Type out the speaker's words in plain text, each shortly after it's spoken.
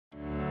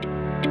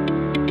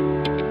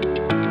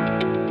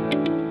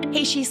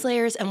Hey, She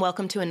Slayers, and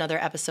welcome to another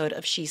episode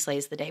of She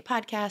Slays the Day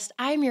podcast.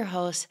 I'm your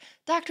host,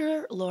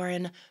 Dr.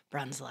 Lauren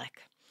Brunslick.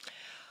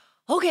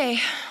 Okay,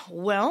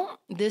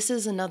 well, this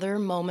is another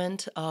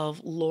moment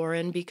of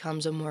Lauren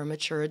becomes a more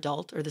mature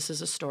adult, or this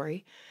is a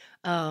story,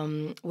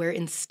 where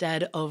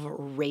instead of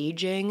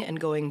raging and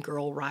going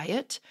girl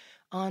riot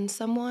on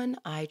someone,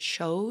 I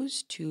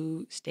chose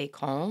to stay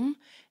calm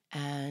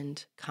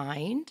and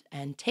kind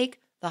and take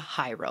the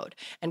high road.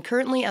 And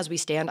currently, as we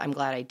stand, I'm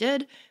glad I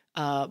did.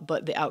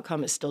 But the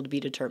outcome is still to be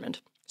determined.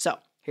 So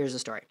here's the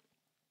story.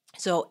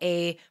 So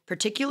a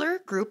particular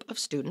group of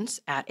students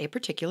at a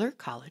particular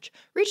college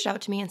reached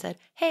out to me and said,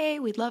 hey,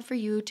 we'd love for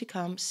you to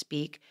come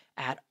speak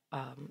at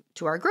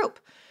to our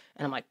group.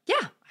 And I'm like,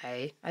 yeah,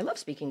 I love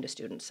speaking to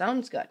students.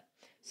 Sounds good.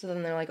 So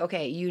then they're like,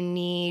 okay, you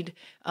need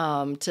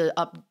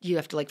you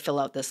have to like fill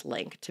out this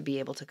link to be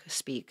able to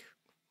speak,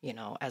 you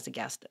know, as a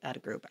guest at a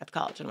group at the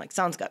college. And I'm like,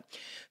 sounds good.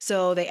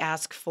 So they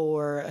ask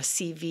for a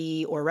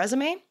CV or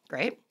resume.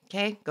 Great.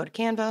 Okay, go to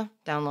Canva,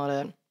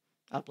 download it,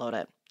 upload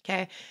it.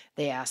 Okay,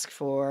 they ask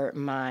for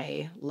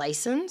my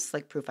license,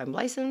 like proof I'm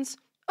licensed.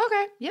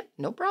 Okay, yep,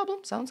 no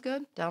problem. Sounds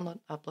good. Download,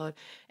 upload,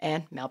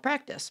 and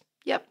malpractice.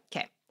 Yep,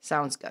 okay,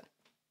 sounds good.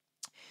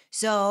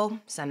 So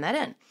send that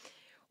in.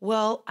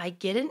 Well, I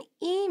get an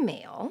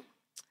email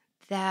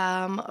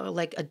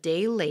like a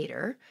day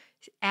later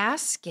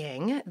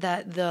asking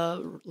that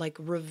the like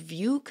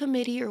review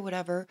committee or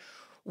whatever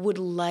would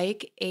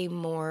like a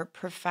more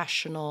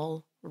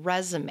professional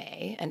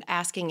resume and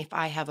asking if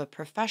I have a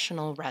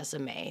professional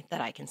resume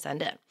that I can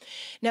send in.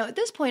 Now at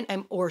this point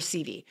or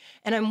CV,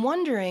 and I'm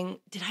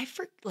wondering, did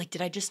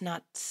I just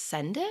not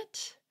send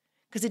it?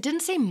 Because it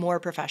didn't say more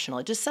professional.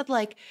 It just said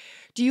like,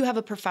 do you have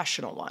a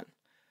professional one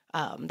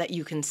that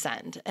you can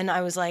send? And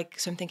I was like,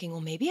 so I'm thinking,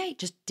 well, maybe I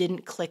just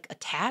didn't click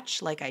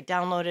attach. Like I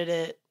downloaded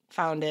it,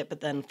 found it, but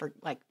then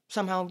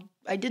somehow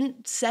I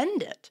didn't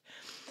send it.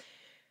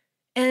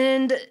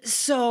 And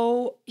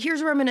so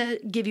here's where I'm going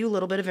to give you a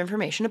little bit of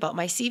information about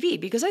my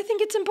CV because I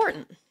think it's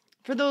important.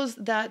 For those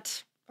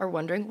that are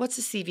wondering, what's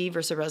a CV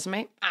versus a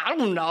resume? I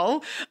don't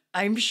know.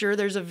 I'm sure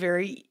there's a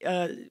very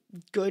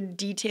good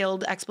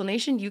detailed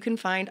explanation you can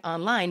find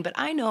online, but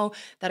I know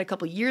that a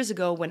couple years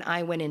ago when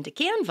I went into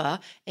Canva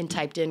and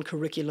typed in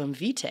curriculum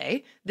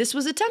vitae, this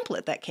was a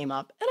template that came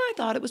up, and I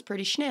thought it was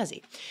pretty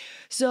snazzy.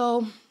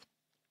 So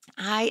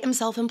I am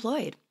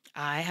self-employed.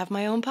 I have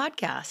my own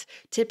podcast.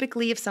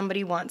 Typically, if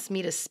somebody wants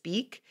me to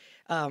speak,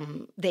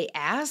 they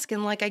ask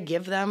and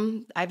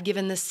I've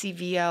given this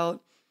CV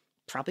out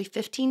probably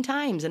 15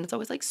 times and it's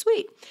always like,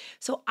 sweet.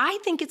 So I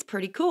think it's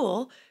pretty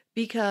cool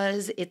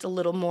because it's a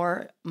little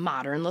more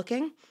modern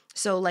looking.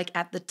 So like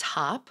at the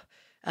top,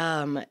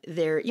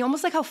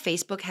 almost like how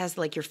Facebook has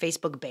like your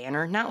Facebook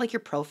banner, not like your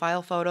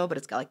profile photo, but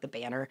it's got like the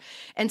banner.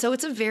 And so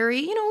it's a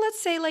very,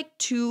 let's say like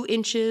 2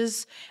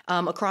 inches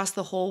across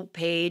the whole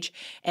page.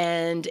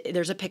 And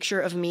there's a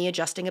picture of me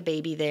adjusting a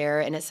baby there.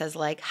 And it says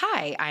like,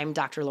 hi, I'm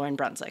Dr. Lauren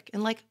Brunslick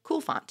in like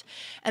cool font.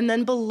 And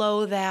then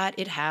below that,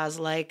 it has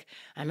like,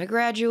 I'm a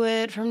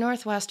graduate from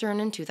Northwestern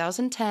in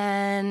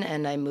 2010.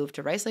 And I moved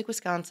to Rice Lake,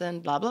 Wisconsin,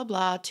 blah, blah,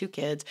 blah, 2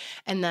 kids.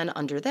 And then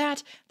under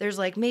that, there's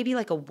like maybe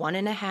like a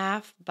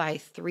 1.5 by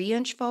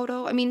 3-inch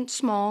photo. I mean,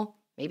 small,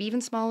 maybe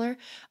even smaller,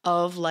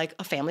 of like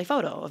a family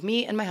photo of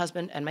me and my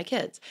husband and my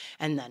kids.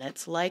 And then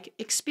it's like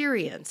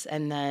experience.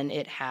 And then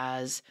it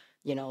has,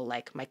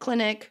 like my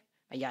clinic,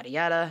 my yada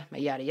yada, my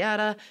yada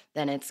yada.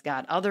 Then it's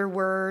got other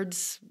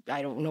words.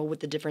 I don't know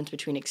what the difference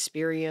between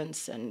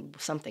experience and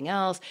something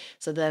else.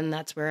 So then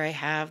that's where I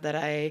have that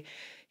I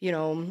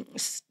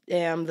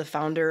am the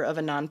founder of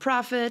a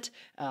nonprofit,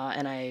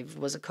 and I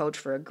was a coach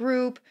for a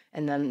group,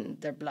 and then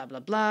they're blah,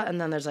 blah, blah.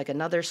 And then there's like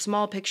another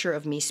small picture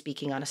of me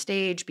speaking on a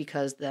stage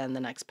because then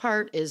the next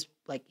part is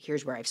like,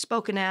 here's where I've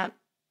spoken at.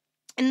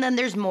 And then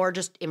there's more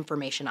just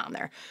information on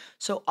there.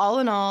 So all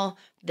in all,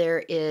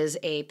 there is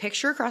a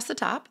picture across the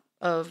top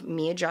of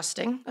me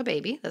adjusting a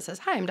baby that says,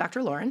 hi, I'm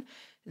Dr. Lauren.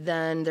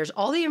 Then there's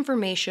all the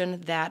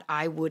information that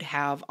I would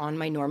have on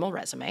my normal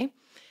resume,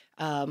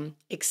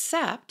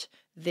 except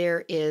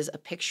there is a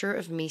picture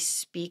of me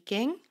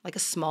speaking, like a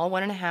small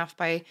 1.5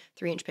 by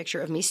 3-inch picture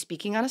of me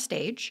speaking on a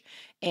stage,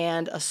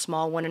 and a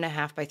small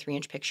 1.5 by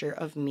 3-inch picture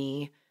of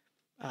me,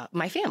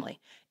 my family.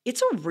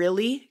 It's a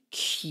really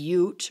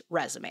cute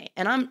resume,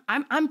 and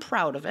I'm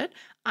proud of it.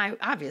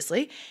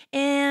 Obviously,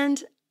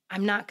 and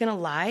I'm not gonna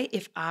lie.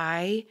 If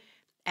I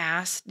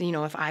asked,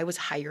 if I was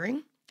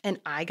hiring and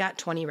I got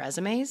 20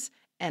 resumes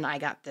and I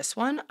got this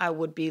one, I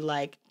would be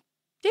like,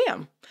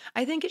 damn,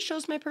 I think it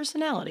shows my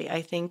personality.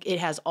 I think it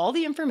has all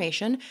the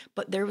information,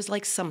 but there was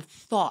like some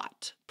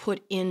thought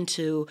put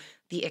into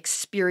the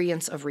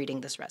experience of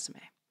reading this resume.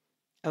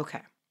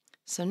 Okay,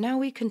 so now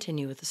we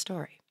continue with the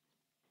story.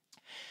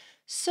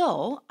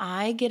 So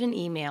I get an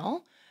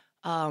email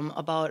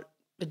about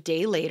a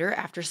day later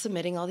after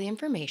submitting all the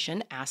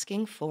information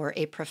asking for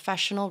a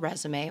professional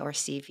resume or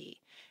CV.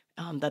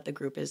 That the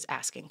group is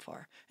asking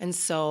for. And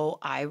so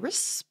I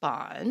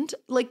respond,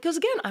 because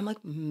again, I'm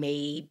like,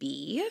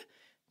 maybe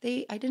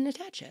I didn't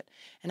attach it.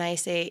 And I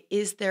say,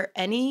 is there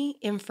any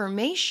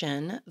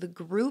information the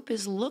group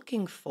is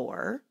looking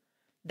for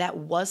that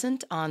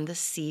wasn't on the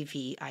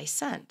CV I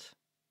sent?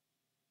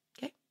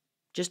 Okay,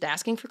 just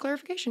asking for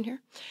clarification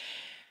here.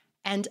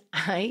 And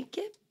I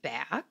get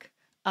back,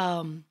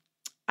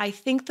 I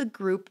think the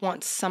group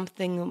wants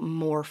something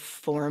more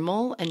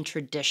formal and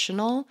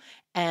traditional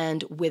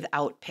and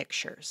without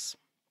pictures.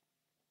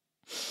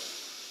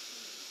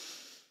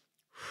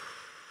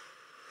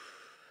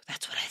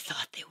 That's what I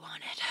thought they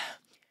wanted.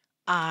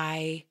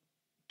 I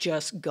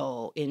just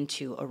go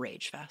into a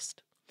rage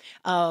fest.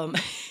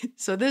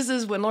 So this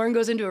is when Lauren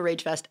goes into a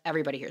rage fest,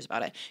 everybody hears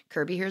about it.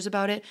 Kirby hears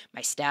about it.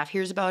 My staff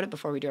hears about it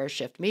before we do our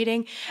shift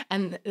meeting.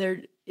 And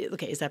they're,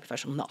 okay, is that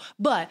professional? No.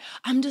 But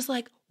I'm just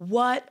like,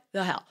 what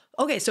the hell?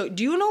 Okay, so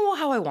do you know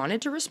how I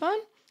wanted to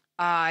respond?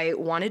 I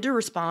wanted to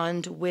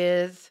respond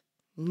with,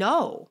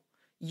 no,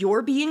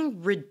 you're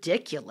being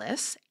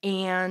ridiculous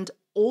and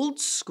old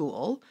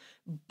school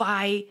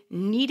by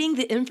needing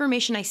the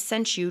information I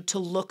sent you to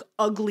look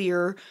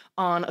uglier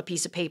on a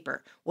piece of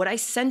paper. What I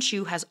sent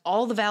you has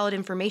all the valid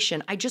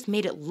information. I just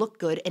made it look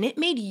good and it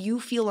made you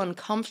feel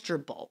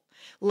uncomfortable.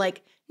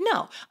 Like,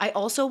 no. I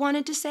also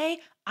wanted to say,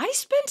 I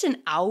spent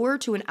an hour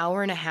to an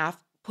hour and a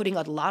half putting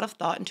a lot of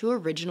thought into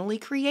originally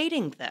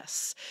creating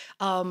this.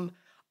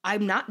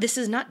 This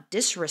is not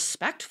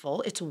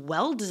disrespectful. It's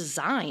well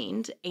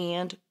designed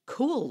and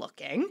cool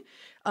looking.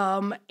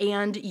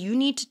 And you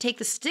need to take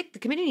the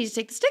committee needs to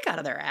take the stick out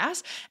of their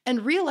ass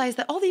and realize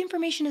that all the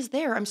information is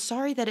there. I'm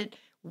sorry that it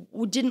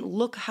didn't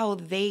look how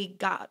they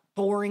got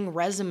boring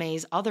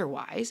resumes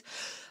otherwise.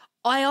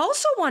 I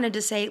also wanted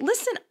to say,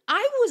 listen,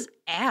 I was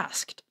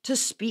asked to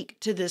speak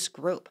to this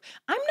group.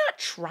 I'm not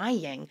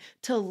trying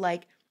to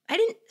I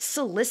didn't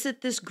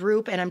solicit this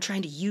group and I'm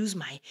trying to use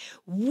my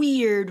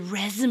weird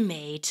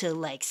resume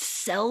to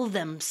sell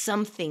them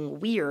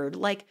something weird.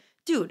 Like,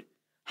 dude,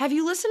 have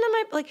you listened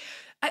to my,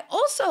 I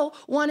also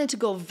wanted to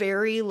go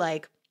very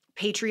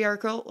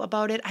patriarchal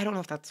about it. I don't know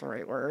if that's the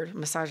right word,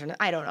 misogynist.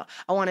 I don't know.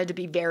 I wanted to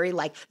be very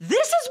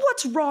this is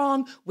what's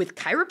wrong with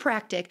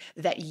chiropractic,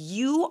 that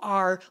you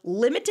are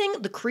limiting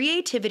the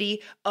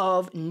creativity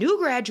of new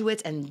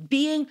graduates and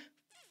being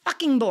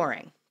fucking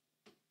boring.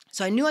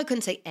 So I knew I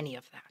couldn't say any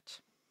of that.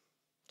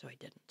 So I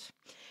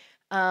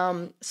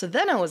didn't. So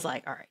then I was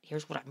like, all right,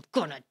 here's what I'm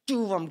gonna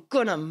do. I'm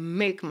gonna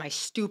make my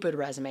stupid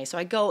resume. So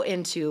I go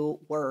into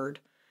Word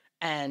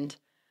and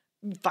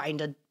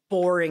find a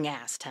boring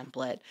ass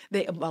template.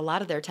 A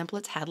lot of their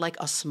templates had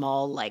a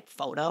small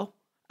photo.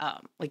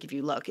 If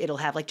you look, it'll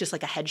have just a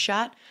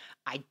headshot.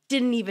 I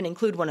didn't even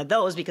include one of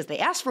those because they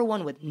asked for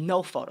one with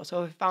no photo.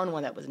 So if I found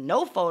one that was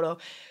no photo,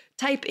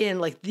 type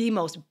in the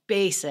most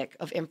basic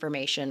of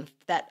information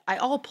that I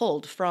all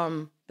pulled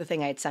from the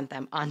thing I had sent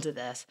them onto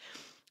this.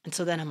 And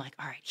so then I'm like,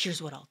 all right,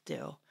 here's what I'll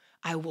do.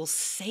 I will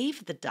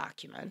save the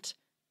document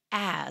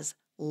as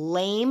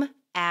lame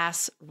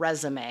ass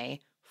resume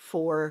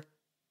for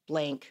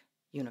blank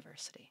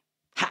university.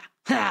 Ha,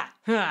 ha,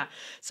 ha.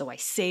 So I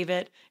save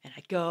it and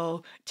I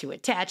go to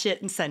attach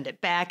it and send it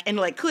back. And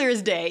like clear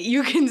as day,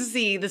 you can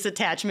see this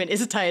attachment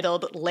is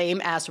titled lame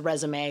ass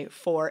resume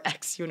for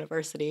X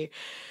university.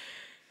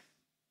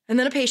 And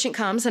then a patient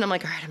comes and I'm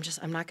like, all right,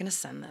 I'm not going to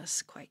send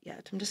this quite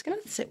yet. I'm just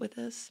going to sit with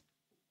this.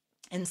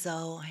 And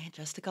so I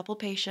adjust a couple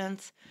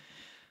patients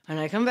and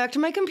I come back to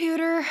my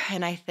computer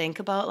and I think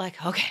about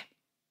like, okay,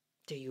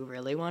 do you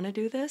really want to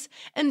do this?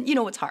 And you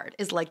know what's hard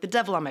is like the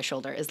devil on my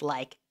shoulder is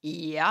like,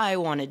 yeah, I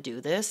want to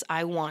do this.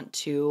 I want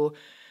to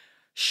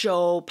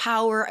show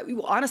power.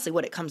 Honestly,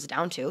 what it comes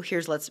down to,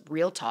 let's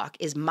real talk,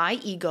 is my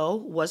ego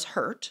was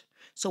hurt.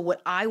 So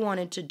what I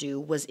wanted to do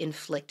was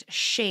inflict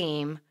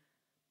shame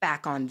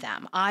back on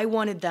them. I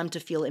wanted them to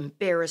feel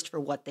embarrassed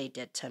for what they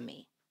did to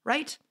me,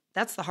 right?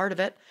 That's the heart of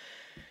it.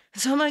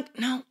 So I'm like,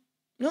 no,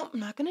 I'm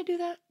not going to do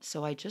that.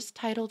 So I just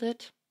titled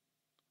it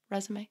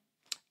resume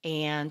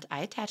and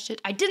I attached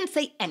it. I didn't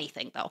say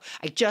anything though.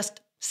 I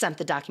just sent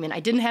the document. I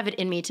didn't have it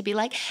in me to be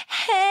like,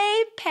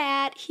 hey,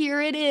 Pat,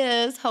 here it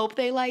is. Hope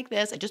they like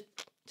this. I just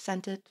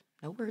sent it.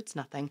 No words,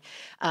 nothing.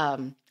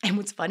 And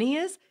what's funny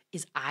is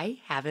I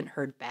haven't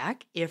heard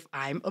back if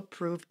I'm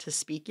approved to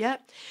speak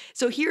yet.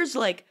 So here's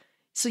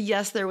so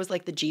yes, there was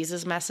like the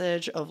Jesus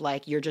message of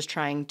like, you're just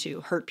trying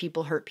to hurt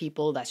people.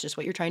 That's just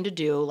what you're trying to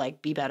do.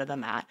 Like, be better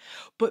than that.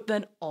 But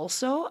then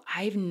also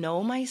I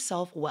know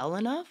myself well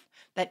enough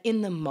that in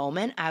the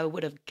moment I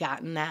would have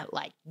gotten that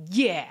like,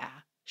 yeah,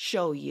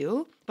 show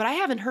you, but I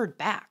haven't heard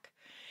back.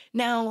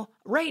 Now,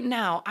 right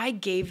now, I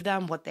gave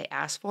them what they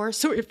asked for.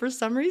 So if for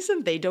some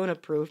reason they don't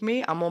approve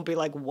me, I'm going to be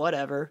like,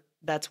 whatever,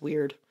 that's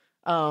weird.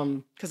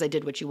 Because I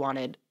did what you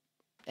wanted.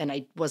 And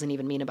I wasn't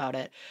even mean about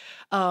it.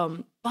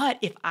 But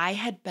if I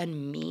had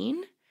been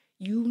mean,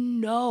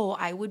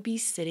 I would be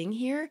sitting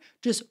here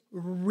just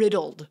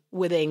riddled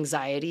with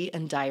anxiety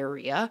and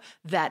diarrhea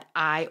that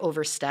I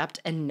overstepped.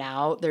 And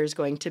now there's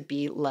going to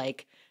be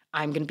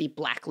I'm going to be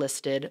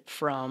blacklisted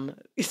from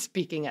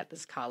speaking at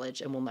this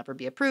college and will never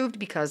be approved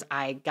because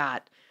I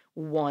got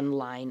one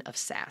line of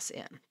sass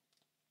in.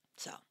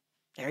 So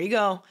there you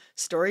go.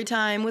 Story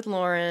time with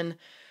Lauren.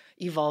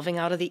 evolving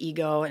out of the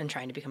ego and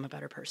trying to become a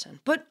better person.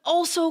 But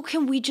also,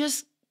 can we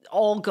just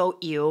all go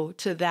ew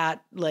to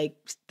that, like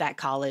that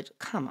college?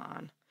 Come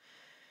on.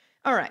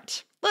 All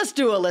right, let's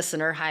do a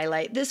listener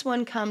highlight. This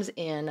one comes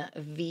in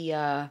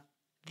via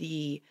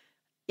the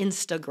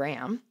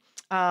Instagram.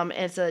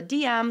 It's a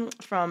DM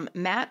from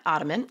Matt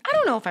Ottoman. I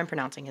don't know if I'm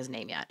pronouncing his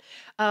name yet.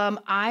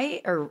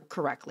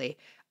 Correctly.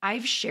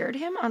 I've shared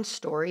him on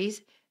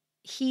stories.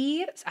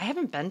 I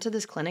haven't been to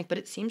this clinic, but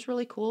it seems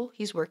really cool.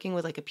 He's working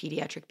with like a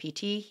pediatric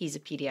PT. He's a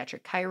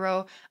pediatric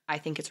chiro. I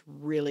think it's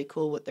really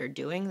cool what they're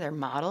doing, their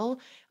model.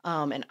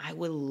 And I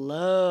would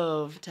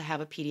love to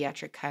have a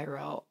pediatric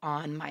chiro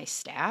on my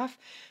staff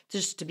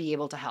just to be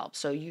able to help.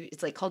 So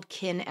it's like called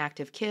Kin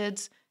Active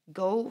Kids.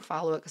 Go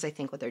follow it because I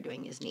think what they're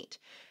doing is neat.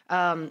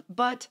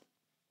 But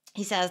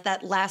he says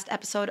that last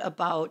episode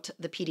about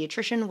the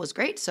pediatrician was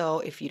great. So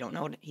if you don't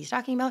know what he's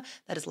talking about,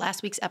 that is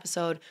last week's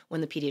episode when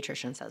the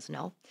pediatrician says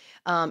no.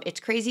 It's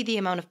crazy the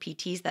amount of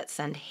PTs that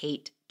send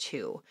hate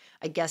too.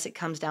 I guess it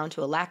comes down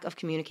to a lack of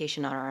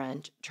communication on our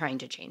end, trying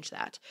to change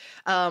that.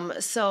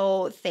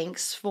 So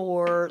thanks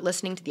for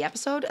listening to the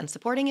episode and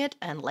supporting it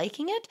and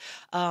liking it.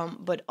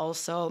 But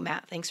also,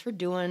 Matt, thanks for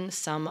doing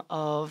some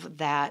of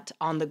that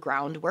on the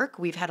ground work.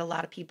 We've had a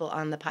lot of people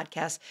on the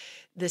podcast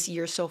this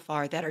year so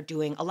far that are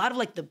doing a lot of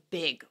like the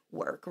big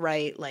work,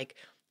 right? Like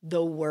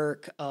the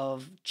work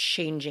of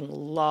changing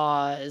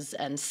laws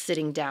and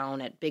sitting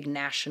down at big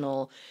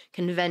national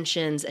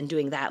conventions and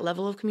doing that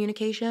level of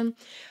communication.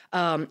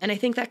 And I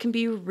think that can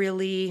be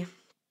really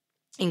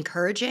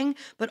encouraging,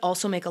 but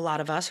also make a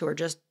lot of us who are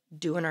just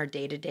doing our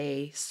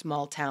day-to-day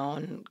small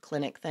town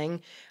clinic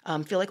thing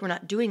feel like we're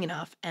not doing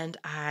enough. And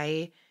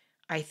I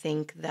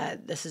think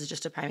that this is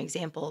just a prime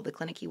example. The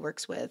clinic he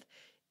works with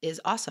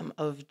is awesome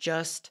of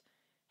just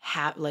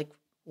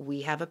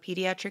we have a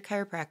pediatric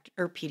chiropractor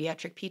or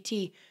pediatric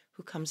PT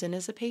who comes in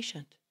as a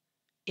patient.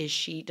 Does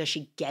she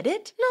get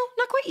it? No,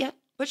 not quite yet,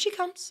 but she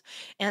comes.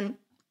 And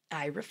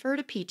I refer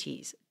to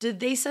PTs. Did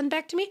they send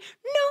back to me?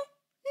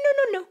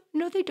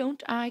 No, they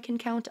don't. I can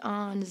count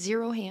on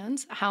 0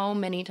 hands how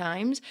many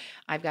times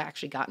I've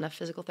actually gotten a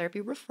physical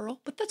therapy referral,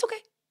 but that's okay.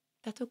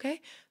 That's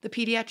okay. The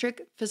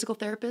pediatric physical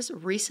therapist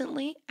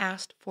recently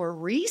asked for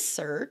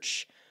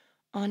research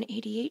on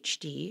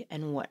ADHD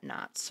and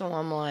whatnot. So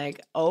I'm like,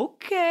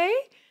 okay,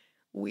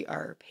 we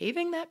are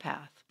paving that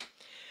path.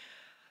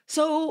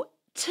 So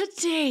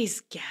today's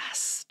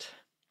guest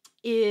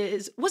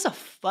was a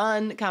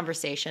fun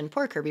conversation.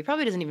 Poor Kirby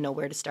probably doesn't even know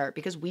where to start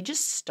because we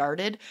just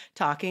started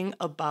talking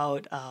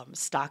about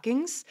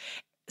stocking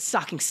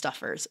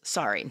stuffers.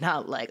 Sorry,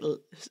 not like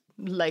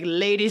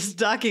lady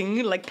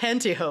stocking, like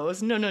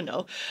pantyhose.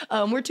 No.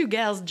 We're two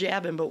gals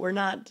jabbing, but we're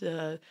not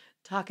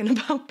talking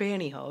about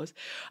pantyhose.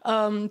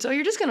 So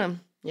you're just gonna,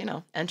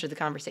 enter the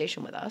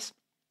conversation with us.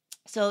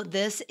 So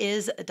this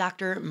is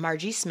Dr.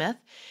 Margie Smith,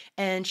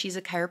 and she's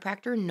a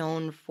chiropractor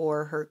known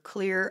for her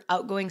clear,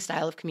 outgoing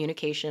style of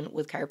communication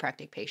with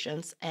chiropractic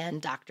patients and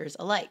doctors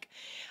alike.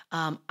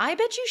 I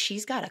bet you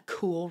she's got a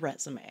cool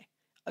resume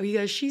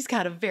because she's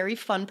got a very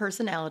fun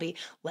personality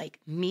like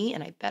me,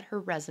 and I bet her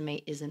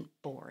resume isn't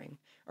boring.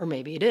 Or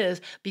maybe it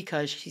is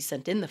because she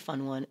sent in the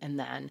fun one and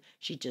then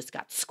she just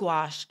got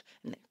squashed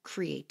and the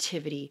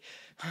creativity.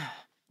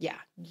 Yeah,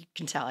 you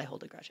can tell I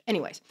hold a grudge.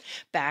 Anyways,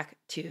 back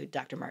to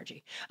Dr.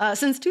 Margie.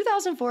 Since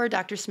 2004,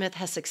 Dr. Smith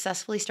has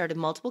successfully started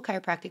multiple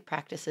chiropractic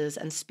practices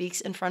and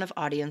speaks in front of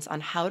audience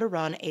on how to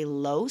run a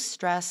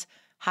low-stress,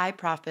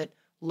 high-profit,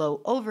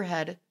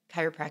 low-overhead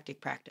chiropractic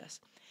practice.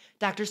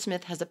 Dr.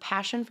 Smith has a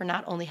passion for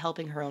not only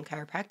helping her own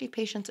chiropractic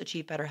patients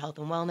achieve better health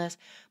and wellness,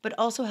 but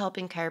also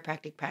helping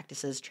chiropractic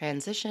practices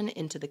transition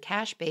into the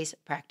cash-based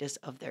practice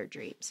of their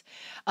dreams.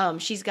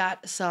 She's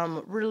got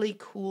some really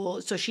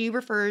cool, so she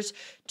refers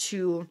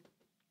to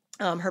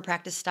her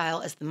practice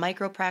style as the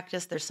micro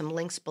practice. There's some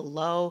links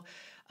below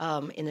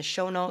in the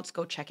show notes.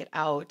 Go check it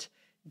out.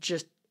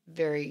 Just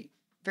very,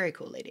 very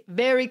cool lady.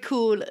 Very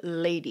cool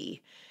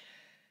lady.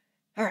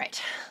 All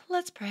right,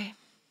 let's pray.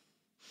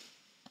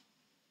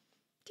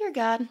 Dear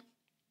God,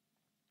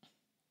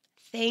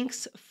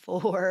 thanks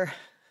for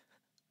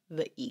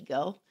the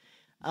ego.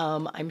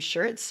 I'm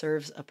sure it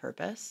serves a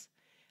purpose,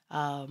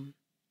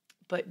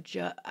 but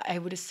I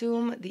would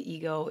assume the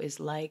ego is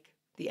like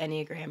the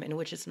Enneagram, in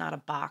which it's not a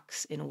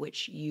box in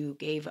which you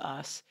gave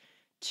us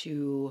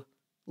to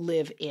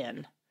live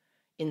in,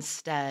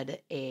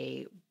 instead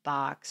a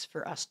box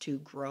for us to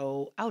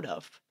grow out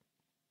of.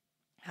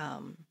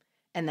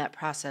 And that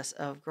process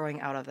of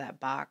growing out of that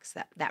box,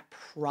 that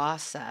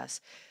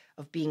process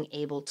of being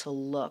able to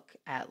look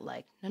at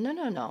like,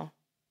 no,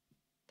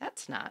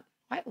 that's not,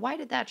 why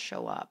did that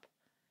show up?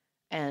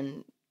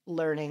 And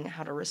learning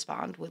how to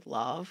respond with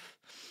love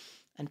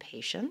and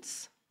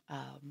patience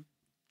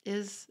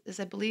is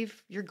I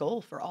believe your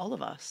goal for all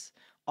of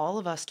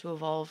us to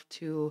evolve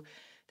to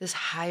this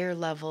higher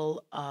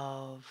level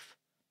of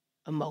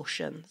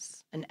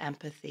emotions and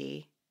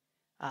empathy.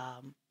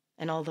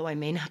 And although I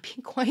may not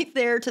be quite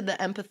there to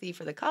the empathy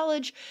for the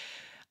college,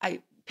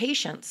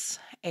 patience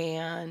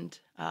and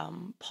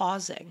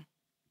pausing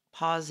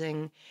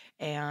pausing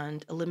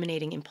and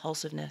eliminating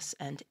impulsiveness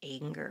and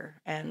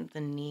anger and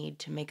the need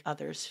to make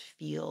others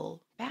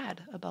feel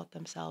bad about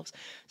themselves.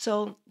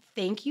 So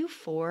thank you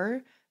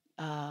for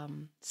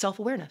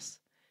self-awareness.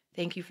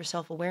 Thank you for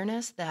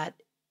self-awareness that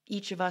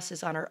each of us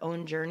is on our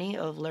own journey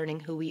of learning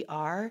who we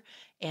are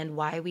and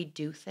why we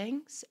do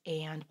things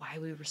and why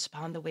we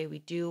respond the way we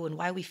do and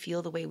why we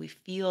feel the way we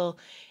feel.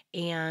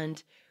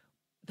 And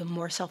the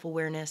more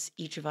self-awareness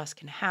each of us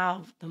can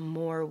have, the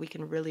more we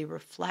can really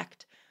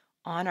reflect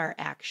on our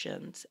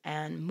actions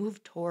and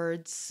move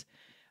towards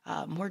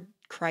more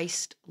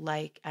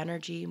Christ-like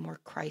energy,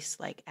 more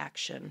Christ-like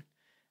action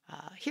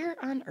here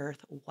on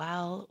earth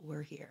while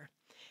we're here.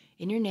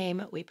 In your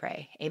name we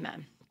pray.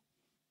 Amen.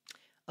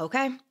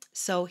 Okay,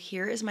 so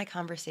here is my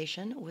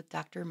conversation with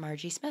Dr.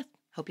 Margie Smith.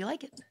 Hope you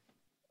like it.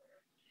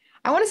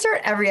 I want to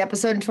start every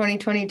episode in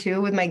 2022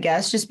 with my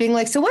guests just being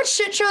like, so what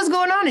shit show is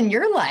going on in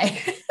your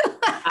life?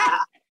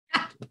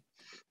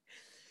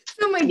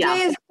 So my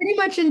day is pretty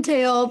much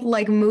entailed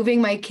like moving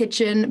my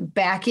kitchen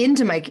back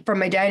into from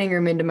my dining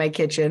room into my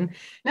kitchen,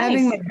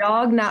 having my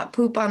dog not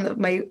poop on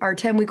our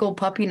 10-week-old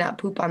puppy not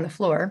poop on the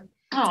floor.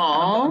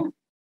 Aww.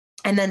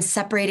 And then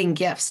separating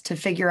gifts to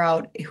figure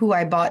out who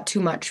I bought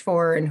too much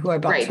for and who I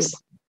bought too much.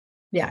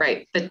 Yeah.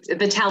 Right.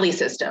 The tally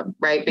system,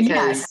 right?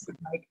 Because,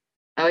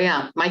 oh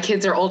yeah, my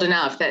kids are old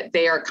enough that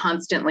they are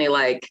constantly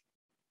like,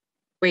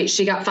 wait,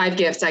 she got 5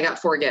 gifts. I got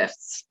 4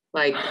 gifts.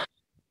 Like,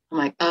 I'm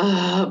like,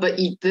 oh, but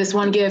this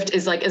one gift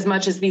is like as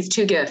much as these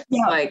 2 gifts.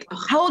 Yeah. Like,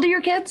 how old are your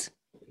kids?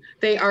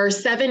 They are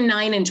 7,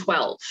 9, and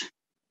 12.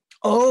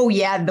 Oh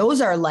yeah. Those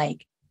are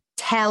like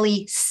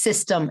tally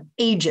system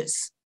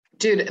ages.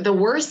 Dude, the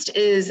worst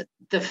is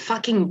the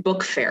fucking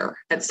book fair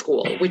at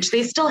school, which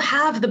they still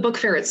have the book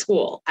fair at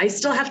school. I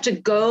still have to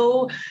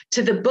go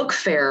to the book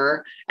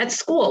fair at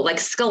school. Like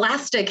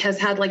Scholastic has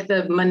had like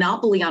the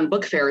monopoly on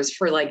book fairs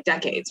for like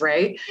decades,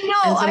 right? No,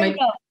 I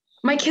know.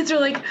 My kids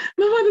are like,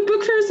 Mama, the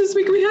book fair is this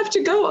week. We have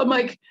to go. I'm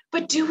like,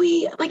 but do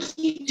we like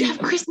you have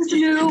Christmas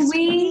next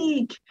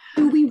week?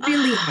 Do we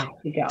really have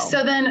to go?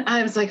 So then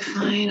I was like,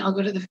 fine, I'll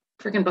go to the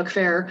freaking book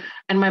fair.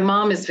 And my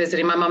mom is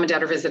visiting. My mom and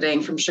dad are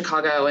visiting from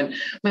Chicago. And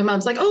my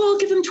mom's like, oh, I'll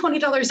give them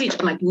 $20 each.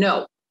 I'm like,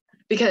 no,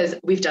 because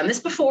we've done this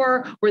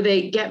before where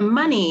they get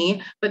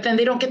money, but then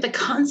they don't get the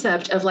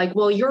concept of like,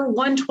 well, your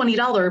one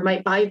 $20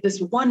 might buy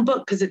this one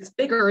book because it's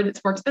bigger and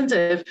it's more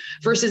expensive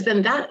versus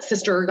then that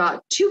sister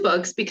got 2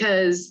 books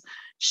because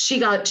she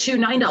got 2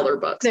 $9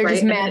 books. They're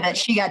just mad that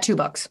she got 2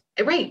 books.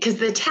 Right. Because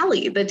the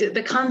tally,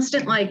 the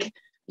constant, like,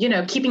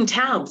 keeping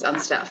tabs on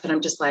stuff. And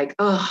I'm just like,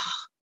 oh,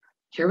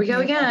 here we go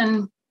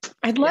again.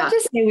 I'd love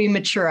to say we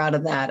mature out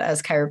of that as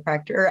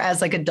chiropractor or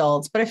as like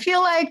adults, but I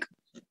feel like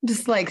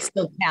just like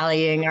still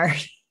tallying our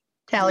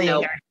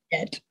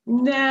shit.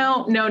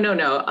 No.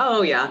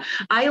 Oh yeah.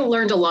 I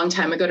learned a long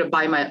time ago to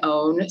buy my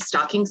own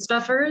stocking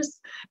stuffers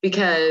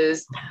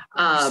because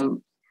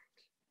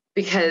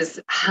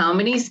how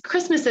many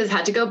Christmases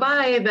had to go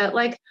by that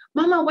like,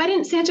 Mama, why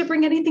didn't Santa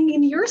bring anything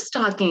in your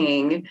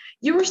stocking?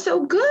 You were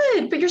so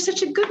good, but you're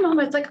such a good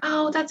mama. It's like,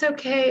 oh, that's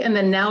okay. And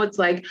then now it's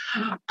like,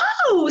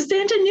 oh,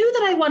 Santa knew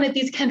that I wanted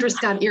these Kendra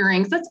Scott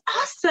earrings. That's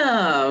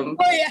awesome.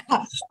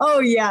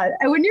 Oh yeah.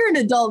 And when you're an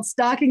adult,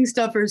 stocking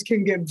stuffers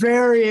can get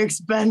very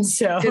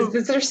expensive.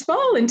 Because they're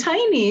small and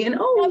tiny. And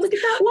oh, look at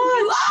that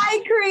watch.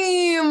 Eye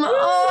cream.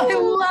 Oh, I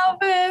love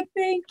it.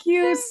 Thank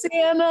you,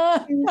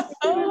 Santa.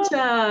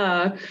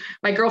 Santa.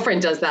 My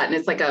girlfriend does that. And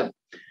it's like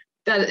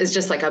that is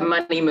just like a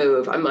money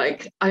move. I'm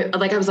like, I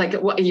was like a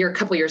couple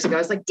of years ago, I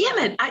was like, damn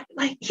it.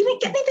 He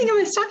didn't get anything in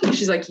my stocking.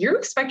 She's like, you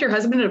expect your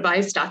husband to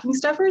buy stocking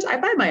stuffers? I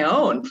buy my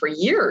own for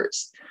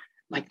years.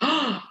 I'm like,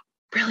 oh,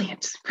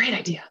 brilliant. Great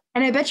idea.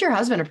 And I bet your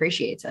husband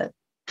appreciates it.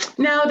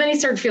 No, then he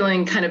started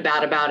feeling kind of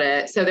bad about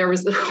it. So there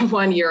was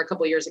one year, a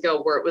couple of years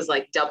ago where it was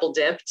like double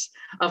dipped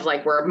of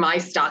like where my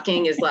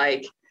stocking is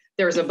like,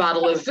 there's a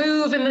bottle of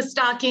Vouv in the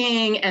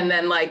stocking and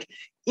then like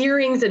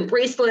earrings and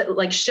bracelet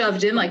like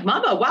shoved in like,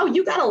 Mama, wow,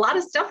 you got a lot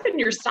of stuff in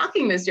your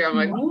stocking this year. I'm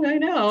like, oh, I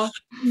know.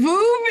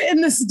 Vouv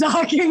in the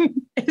stocking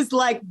is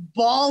like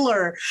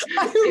baller.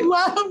 I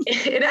love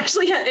it.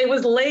 Actually it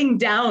was laying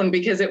down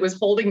because it was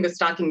holding the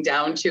stocking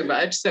down too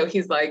much. So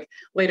he's like,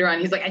 later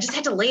on, he's like, I just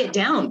had to lay it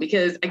down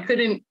because I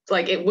couldn't,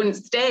 like, it wouldn't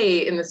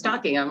stay in the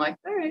stocking. I'm like,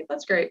 all right,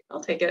 that's great. I'll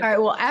take it. All right.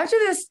 Well, after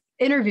this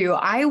interview,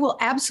 I will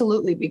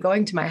absolutely be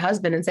going to my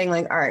husband and saying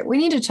like, all right, we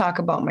need to talk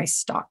about my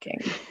stocking.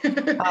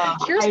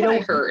 Here's what I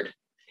heard.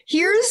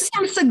 Here's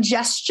some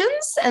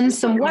suggestions and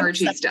some what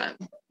Margie's done.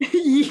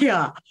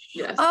 Yeah.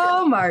 Yes.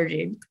 Oh,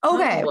 Margie.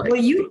 Okay. Well,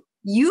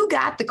 you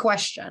got the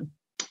question.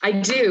 I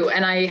do.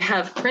 And I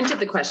have printed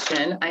the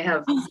question. I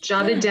have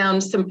jotted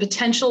down some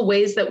potential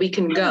ways that we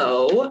can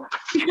go.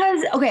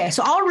 Because, okay,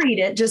 so I'll read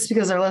it just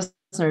because our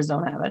listeners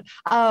don't have it.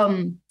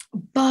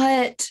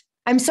 But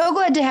I'm so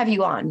glad to have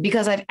you on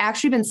because I've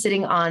actually been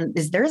sitting on,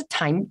 is there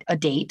a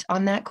date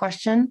on that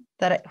question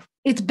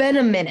it's been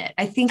a minute.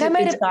 I think I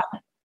might have thought.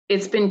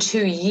 It's been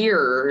 2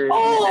 years.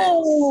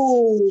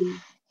 Oh.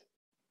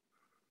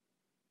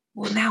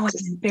 Well, now I'm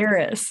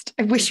embarrassed.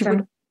 I wish you would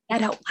say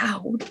that out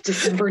loud.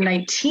 December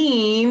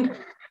 19th.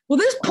 Well,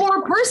 this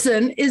poor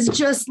person is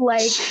just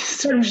like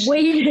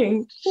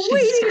waiting.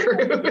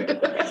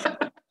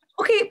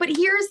 Okay, but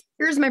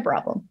here's my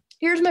problem.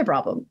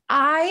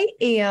 I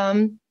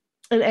am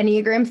an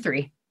Enneagram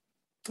 3.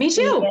 Me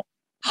too.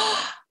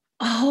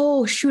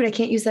 Oh, shoot. I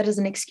can't use that as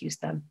an excuse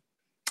then.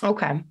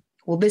 Okay.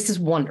 Well, this is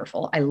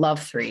wonderful. I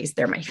love 3s.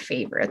 They're my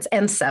favorites,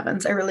 and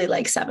 7s. I really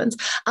like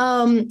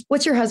 7s.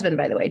 What's your husband,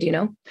 by the way? Do you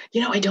know?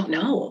 I don't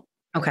know.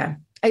 Okay.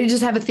 I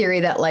just have a theory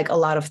that like a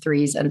lot of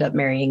 3s end up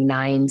marrying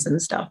 9s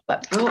and stuff,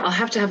 but. Oh, I'll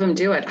have to have him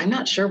do it. I'm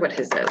not sure what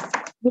his is.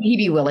 Would he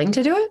be willing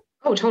to do it?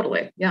 Oh,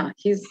 totally. Yeah.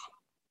 Is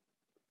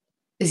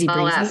he?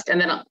 I'll ask, and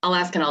then I'll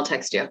ask and I'll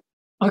text you.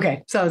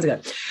 Okay. Sounds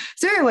good.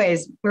 So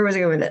anyways, where was I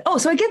going with it? Oh,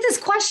 so I get this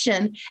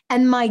question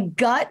and my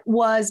gut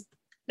was,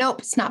 nope,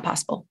 it's not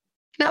possible.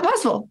 Not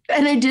possible.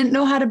 And I didn't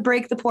know how to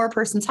break the poor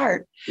person's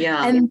heart.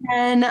 Yeah. And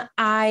then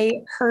I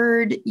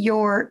heard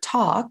your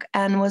talk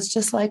and was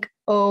just like,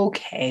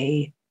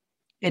 okay,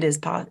 it is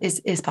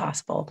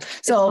possible.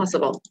 So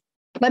possible.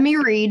 Let me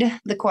read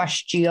the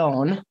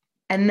question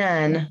and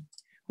then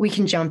we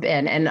can jump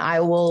in and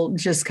I will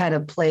just kind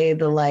of play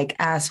the like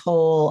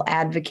asshole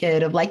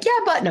advocate of like, yeah,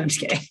 but no, I'm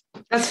just kidding.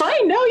 That's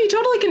fine. No, you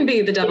totally can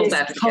be the devil's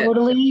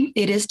advocate.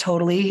 It is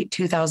totally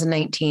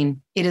 2019.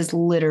 It is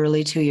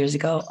literally 2 years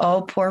ago.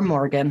 Oh, poor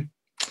Morgan.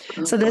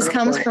 So this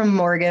comes from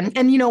Morgan.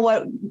 And you know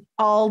what?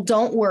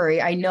 Don't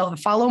worry. I know,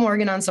 follow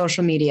Morgan on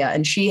social media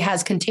and she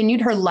has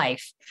continued her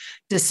life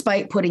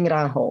despite putting it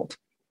on hold.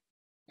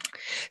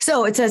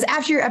 So it says,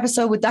 after your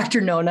episode with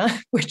Dr. Nona,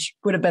 which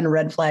would have been a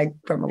red flag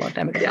from a long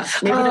time ago. Yeah,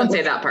 maybe don't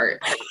say that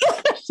part.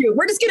 Dude,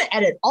 we're just going to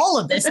edit all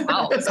of this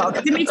out. So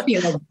it makes me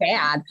look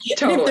bad.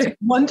 Totally.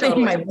 One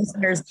thing my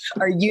listeners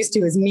are used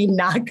to is me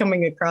not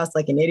coming across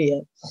like an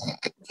idiot.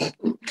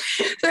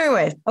 So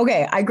anyways,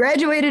 okay, I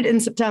graduated in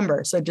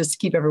September. So just to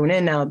keep everyone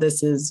in now,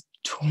 this is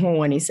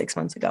 26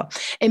 months ago,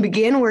 and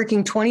began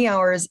working 20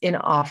 hours in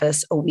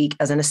office a week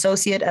as an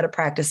associate at a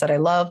practice that I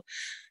love.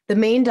 The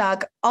main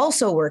doc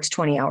also works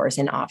 20 hours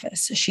in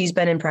office. She's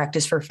been in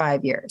practice for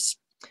 5 years.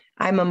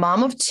 I'm a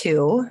mom of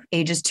 2,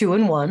 ages 2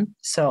 and 1.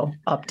 So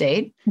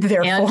update.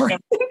 Therefore,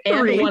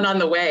 and 1 on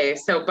the way.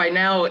 So by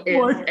now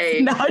it's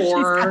a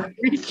 4,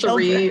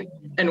 3,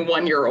 and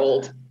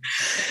 1-year-old.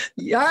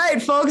 All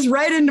right, folks,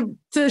 right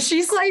into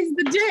She Slays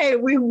the Day.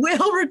 We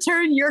will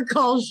return your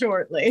call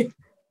shortly.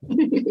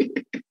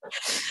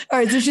 All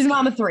right, so she's a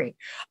mom of 3.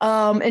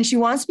 And she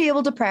wants to be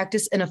able to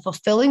practice in a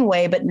fulfilling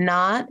way, but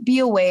not be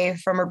away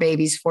from her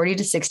babies 40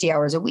 to 60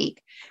 hours a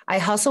week. I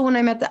hustle when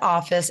I'm at the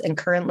office and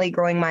currently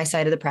growing my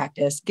side of the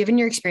practice. Given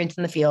your experience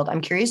in the field,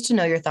 I'm curious to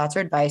know your thoughts or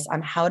advice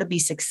on how to be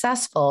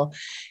successful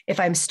if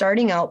I'm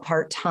starting out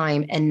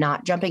part-time and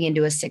not jumping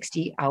into a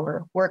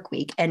 60-hour work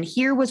week. And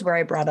here was where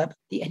I brought up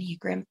the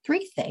Enneagram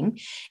 3 thing,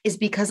 is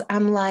because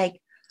I'm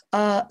like,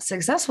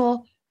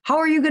 successful. How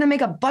are you going to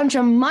make a bunch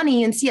of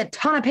money and see a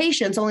ton of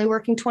patients only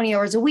working 20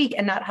 hours a week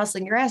and not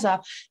hustling your ass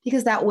off?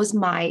 Because that was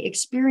my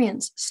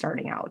experience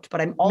starting out. But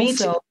I'm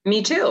also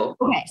me too.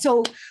 Okay,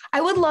 so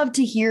I would love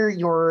to hear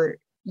your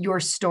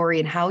story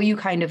and how you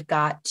kind of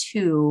got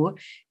to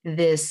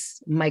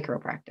this micro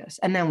practice,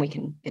 and then we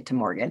can get to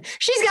Morgan.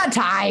 She's got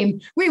time.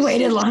 We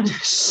waited long.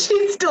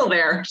 She's still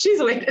there. She's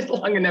waited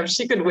long enough.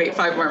 She could wait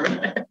 5 more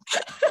minutes.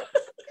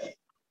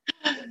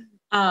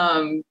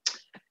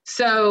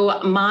 So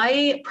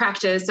my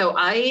practice, so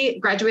I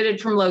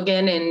graduated from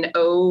Logan in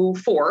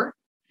 2004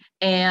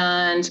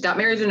 and got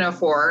married in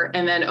 2004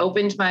 and then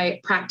opened my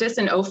practice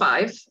in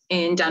 2005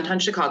 in downtown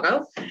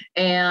Chicago.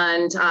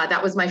 And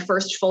that was my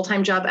first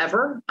full-time job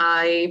ever.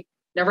 I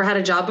never had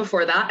a job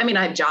before that. I mean,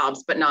 I had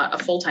jobs, but not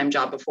a full-time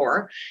job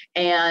before.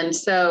 And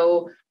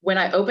so when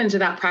I opened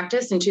that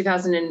practice in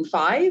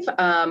 2005,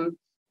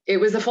 it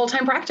was a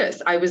full-time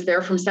practice. I was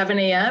there from 7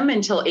 a.m.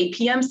 until 8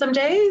 p.m. some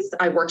days.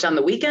 I worked on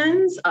the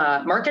weekends,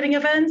 marketing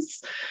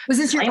events. Was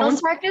this your own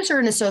practice or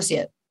an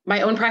associate?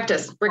 My own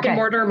practice, brick and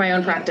mortar, my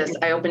own practice.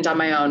 I opened on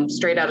my own,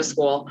 straight out of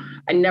school.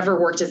 I never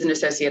worked as an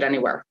associate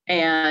anywhere.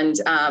 And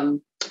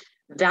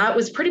that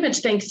was pretty much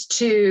thanks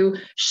to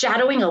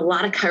shadowing a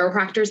lot of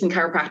chiropractors in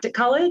chiropractic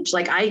college.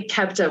 Like I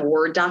kept a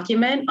Word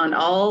document on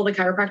all the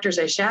chiropractors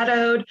I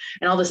shadowed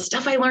and all the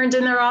stuff I learned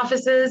in their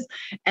offices.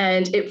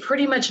 And it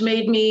pretty much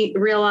made me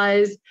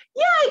realize,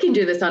 yeah, I can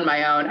do this on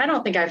my own. I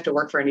don't think I have to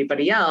work for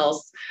anybody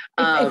else.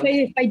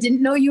 If I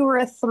didn't know you were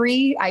a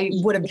 3, I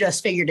would have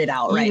just figured it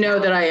out. Right? You know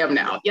that I am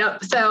now.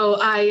 Yep. So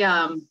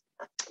I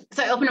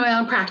opened my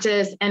own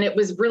practice and it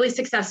was really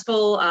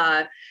successful.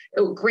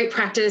 Great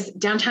practice,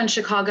 downtown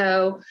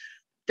Chicago,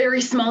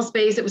 very small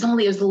space. It was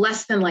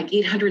less than like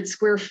 800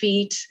 square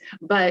feet,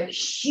 but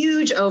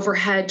huge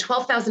overhead,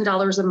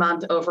 $12,000 a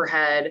month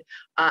overhead,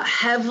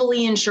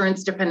 heavily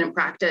insurance dependent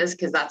practice,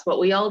 because that's what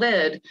we all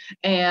did.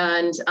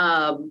 And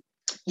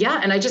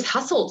and I just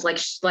hustled like,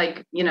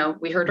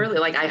 we heard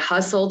earlier, like I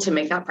hustled to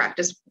make that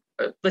practice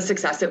the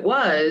success it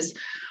was,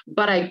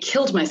 but I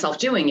killed myself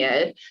doing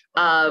it.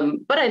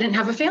 But I didn't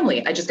have a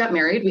family. I just got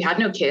married. We had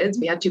no kids.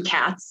 We had 2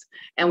 cats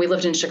and we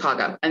lived in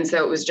Chicago. And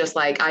so it was just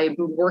like, I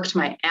worked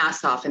my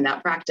ass off in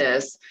that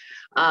practice.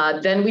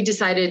 Then we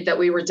decided that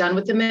we were done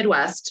with the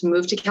Midwest,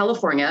 moved to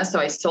California. So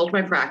I sold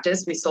my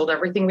practice. We sold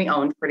everything we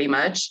owned pretty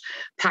much,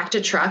 packed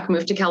a truck,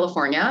 moved to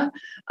California.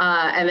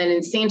 And then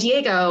in San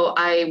Diego,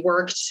 I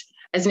worked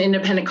as an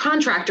independent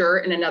contractor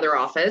in another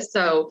office.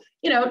 So,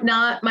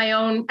 not my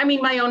own,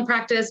 my own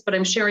practice, but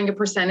I'm sharing a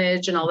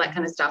percentage and all that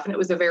kind of stuff. And it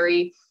was a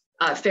very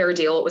fair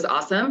deal. It was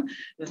awesome.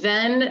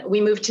 Then we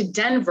moved to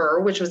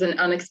Denver, which was an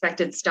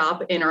unexpected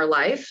stop in our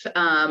life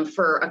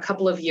for a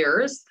couple of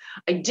years.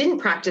 I didn't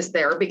practice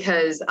there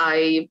because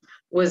I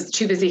was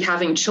too busy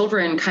having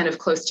children kind of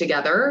close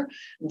together.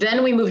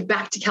 Then we moved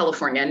back to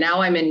California.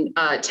 Now I'm in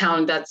a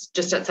town that's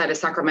just outside of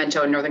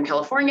Sacramento in Northern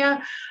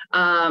California.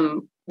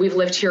 We've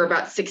lived here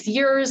about 6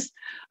 years.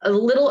 A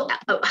little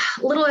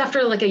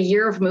after like a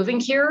year of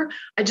moving here,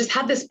 I just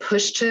had this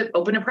push to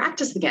open a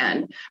practice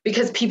again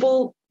because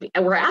people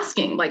were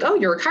asking like, oh,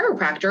 you're a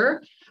chiropractor.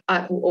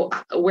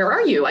 Where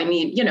are you? I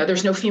need,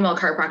 there's no female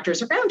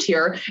chiropractors around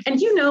here.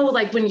 And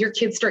like when your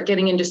kids start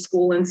getting into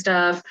school and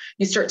stuff,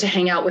 you start to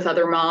hang out with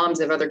other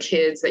moms of other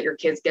kids that your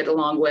kids get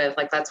along with.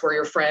 Like that's where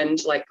your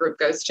friend like group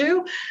goes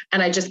to.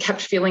 And I just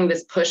kept feeling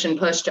this push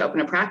to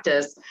open a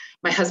practice.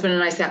 My husband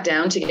and I sat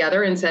down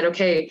together and said,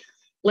 okay,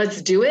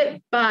 let's do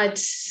it,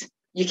 but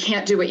you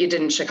can't do what you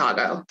did in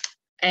Chicago.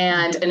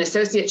 And an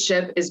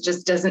associateship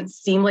just doesn't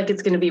seem like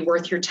it's going to be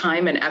worth your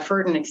time and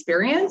effort and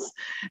experience.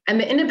 And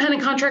the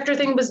independent contractor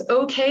thing was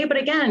okay. But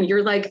again,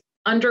 you're like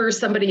under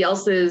somebody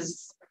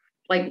else's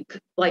like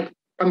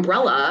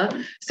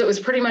umbrella. So it was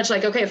pretty much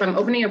like, okay, if I'm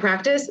opening a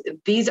practice,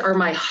 these are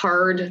my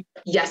hard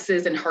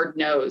yeses and hard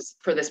nos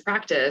for this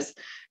practice.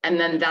 And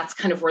then that's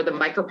kind of where the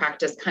micro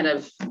practice kind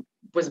of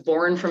was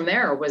born from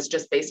there, was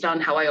just based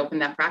on how I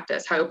opened that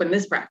practice, how I opened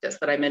this practice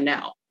that I'm in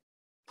now.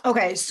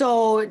 Okay,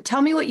 so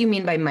tell me what you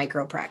mean by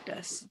micro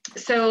practice.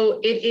 So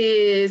it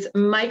is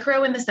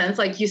micro in the sense,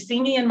 like you see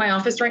me in my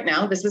office right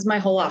now. This is my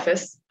whole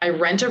office. I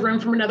rent a room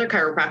from another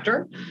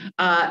chiropractor.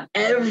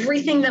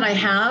 Everything that I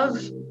have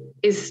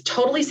is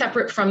totally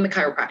separate from the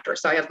chiropractor.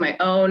 So I have my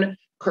own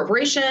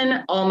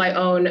corporation, all my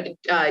own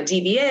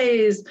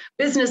DBAs,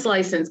 business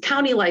license,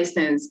 county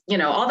license,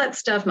 all that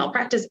stuff,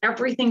 malpractice,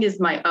 everything is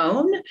my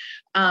own.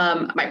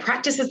 My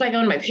practice is my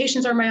own, my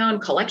patients are my own,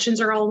 collections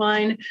are all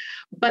mine.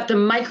 But the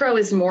micro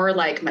is more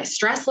like my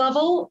stress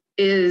level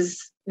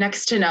is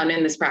next to none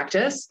in this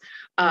practice.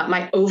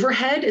 My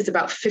overhead is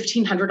about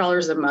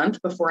 $1,500 a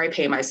month before I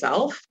pay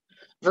myself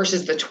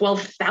versus the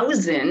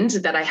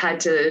 $12,000 that I had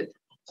to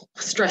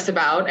stress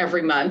about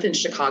every month in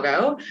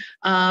Chicago.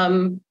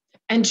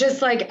 And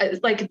just like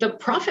the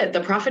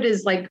profit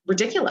is like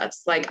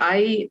ridiculous. Like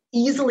I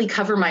easily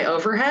cover my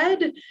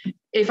overhead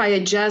if I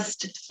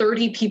adjust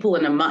 30 people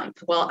in a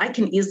month. Well, I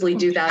can easily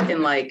do that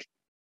in like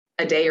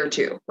a day or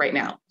two right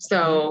now.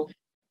 So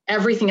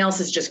everything else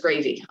is just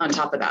gravy on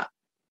top of that.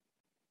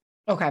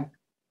 Okay.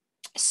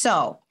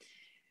 So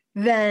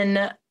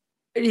then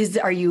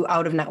are you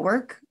out of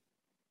network?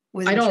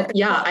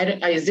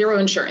 I zero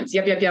insurance.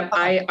 Yep. Okay.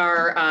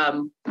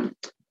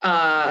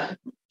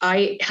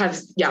 I have,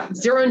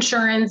 zero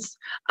insurance.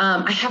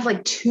 I have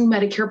like 2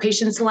 Medicare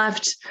patients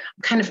left.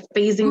 I'm kind of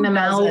phasing them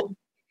out.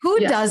 Who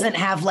doesn't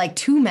have like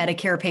 2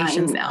 Medicare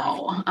patients?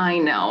 I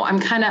know. I'm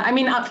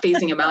not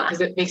phasing them out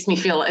because it makes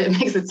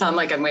it sound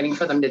like I'm waiting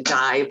for them to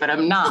die, but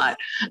I'm not.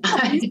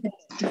 I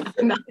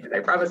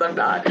promise I'm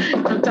not.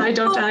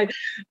 Don't die.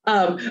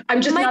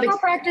 I'm just micro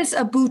practice,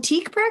 a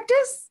boutique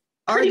practice?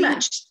 Pretty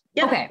much.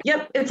 Yep. Okay.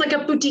 Yep. It's like a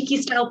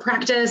boutique style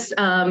practice.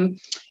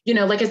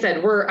 Like I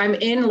said, I'm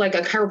in like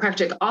a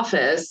chiropractic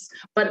office,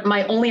 but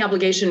my only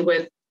obligation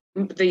with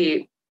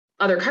the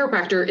other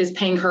chiropractor is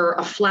paying her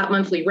a flat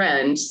monthly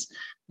rent,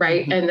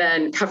 right? Mm-hmm. And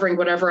then covering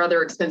whatever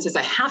other expenses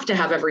I have to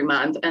have every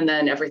month. And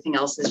then everything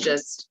else is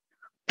just,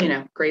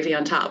 gravy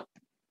on top.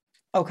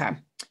 Okay.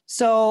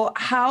 So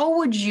how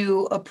would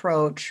you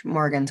approach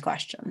Morgan's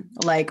question?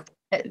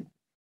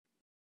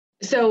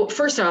 So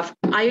first off,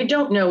 I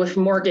don't know if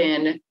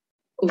Morgan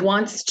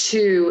wants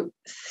to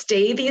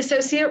stay the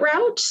associate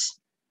route,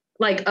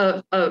 like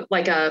a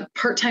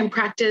part-time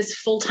practice,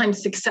 full-time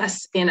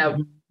success in a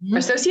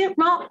associate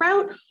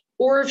route,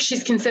 or if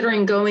she's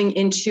considering going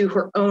into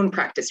her own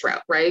practice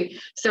route, right?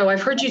 So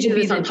I've heard you do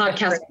this on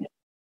podcasts.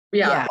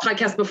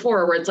 Podcast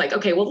before where it's like,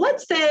 okay, well,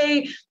 let's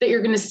say that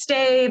you're going to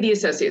stay the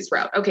associates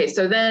route. Okay.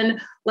 So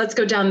then let's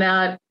go down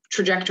that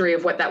trajectory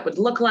of what that would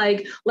look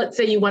like. Let's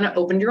say you want to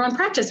open your own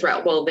practice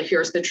route. Well,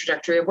 here's the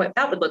trajectory of what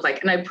that would look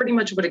like. And I pretty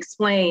much would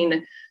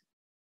explain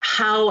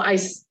how I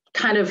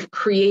kind of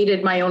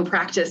created my own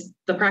practice,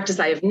 the practice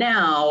I have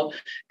now,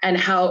 and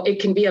how it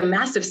can be a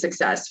massive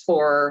success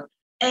for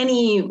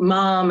any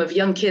mom of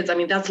young kids. I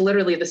mean, that's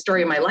literally the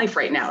story of my life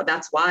right now.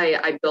 That's why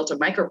I built a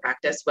micro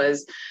practice,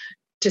 was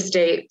to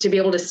be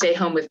able to stay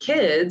home with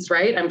kids,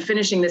 right? I'm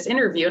finishing this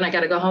interview and I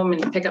got to go home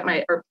and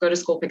go to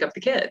school, pick up the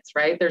kids,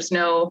 right? There's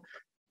no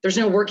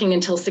working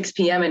until 6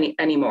 p.m.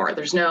 anymore.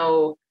 There's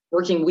no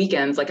working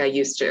weekends like I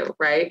used to,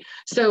 right?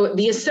 So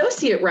the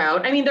associate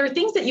route, I mean, there are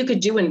things that you could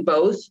do in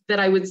both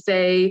that I would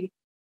say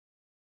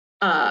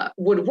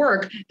would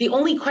work. The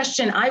only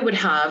question I would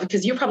have,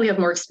 because you probably have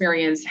more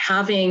experience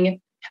having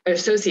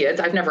associates,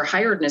 I've never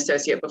hired an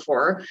associate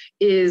before,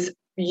 is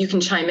you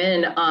can chime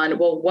in on,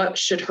 well, what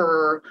should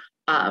her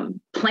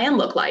plan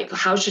look like?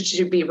 How should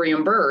she be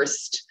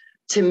reimbursed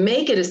to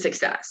make it a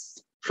success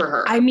for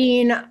her? I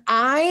mean,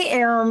 I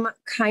am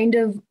kind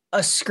of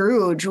a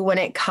Scrooge when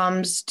it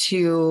comes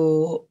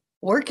to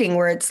working,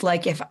 where it's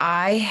like, if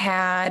I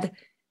had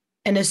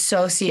an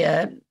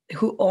associate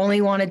who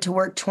only wanted to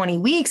work 20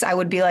 weeks, I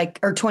would be like,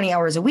 or 20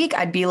 hours a week,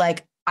 I'd be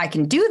like, I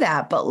can do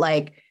that, but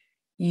like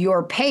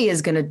your pay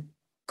is going to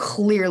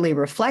clearly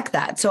reflect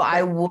that. So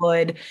I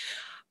would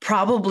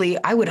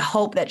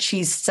hope that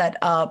she's set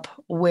up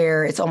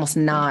where it's almost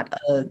not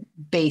a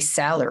base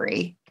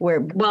salary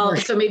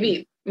So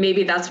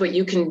maybe that's what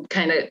you can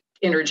kind of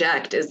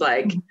interject is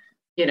like,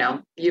 you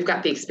know, you've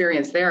got the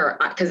experience there.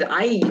 Cause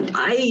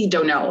I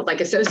don't know, like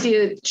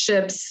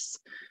associateships,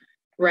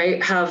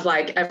 right, have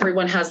like,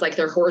 everyone has like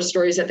their horror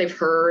stories that they've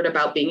heard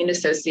about being an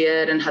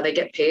associate and how they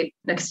get paid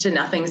next to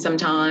nothing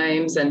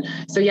sometimes. And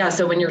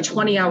so when you're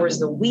 20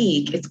 hours a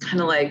week, it's kind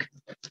of like,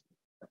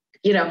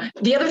 you know,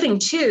 the other thing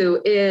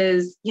too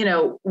is, you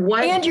know,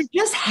 and you're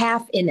just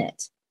half in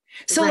it.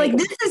 So right.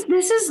 like,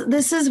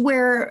 this is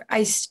where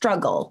I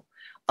struggle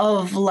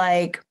of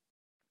like,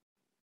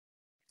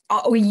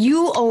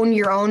 you own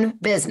your own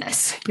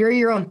business. You're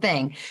your own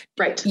thing.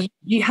 Right.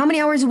 How many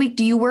hours a week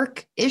do you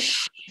work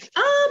ish?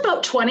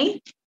 About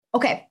 20.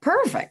 Okay,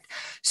 perfect.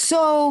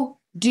 So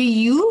do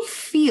you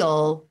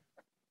feel,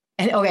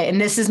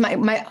 and this is my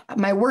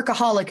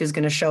workaholic is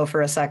going to show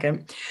for a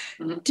second.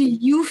 Mm-hmm. Do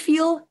you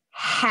feel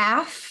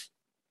half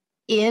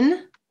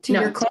in to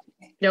your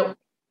clinic?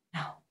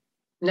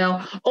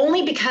 No,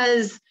 only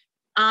because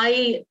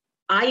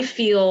I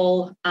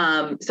feel,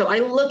 so I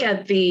look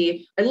at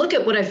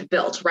what I've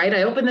built, right?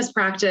 I opened this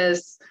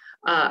practice.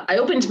 I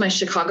opened my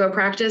Chicago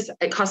practice.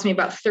 It cost me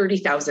about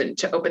 $30,000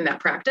 to open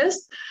that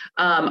practice.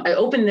 I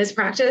opened this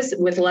practice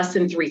with less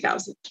than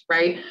 $3,000,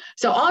 right?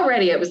 So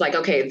already it was like,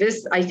 okay,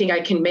 I think I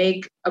can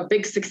make a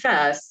big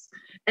success,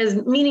 as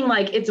meaning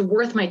like it's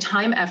worth my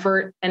time,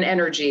 effort, and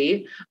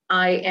energy.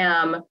 I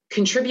am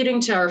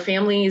contributing to our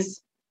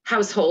family's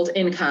household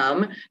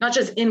income, not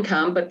just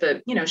income, but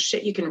the, you know,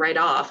 shit you can write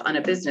off on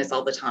a business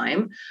all the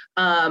time.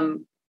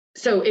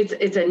 So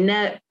it's a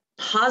net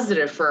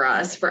positive for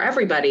us, for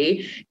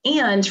everybody.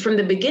 And from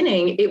the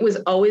beginning, it was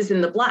always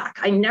in the black.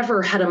 I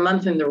never had a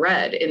month in the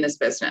red in this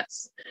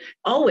business,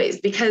 always,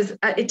 because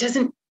it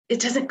doesn't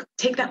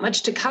take that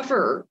much to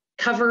cover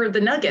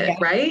the nugget, yeah.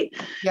 Right?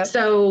 Yep.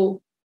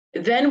 So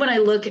then when I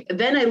look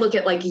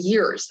at like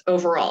years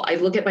overall, I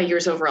look at my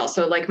years overall.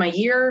 So like my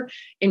year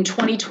in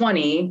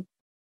 2020,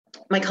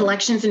 my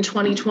collections in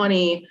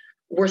 2020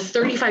 were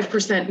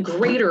 35%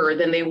 greater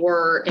than they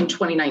were in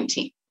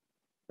 2019,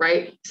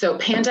 right? So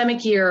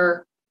pandemic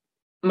year,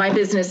 my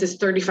business is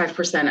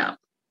 35% up.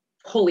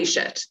 Holy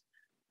shit.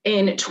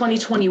 In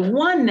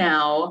 2021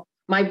 now,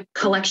 my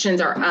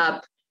collections are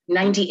up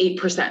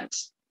 98%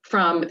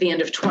 from the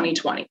end of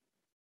 2020.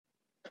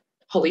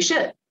 Holy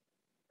shit.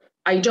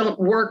 I don't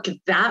work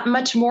that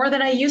much more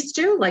than I used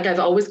to. Like I've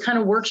always kind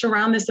of worked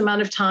around this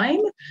amount of time.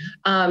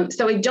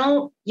 So I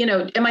don't, you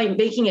know, am I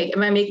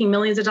making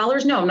millions of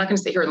dollars? No, I'm not going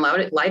to sit here and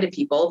lie to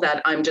people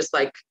that I'm just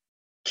like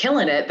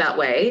killing it that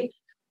way.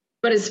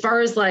 But as far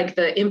as like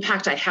the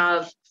impact I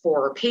have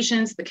for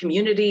patients, the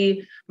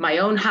community, my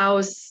own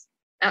house,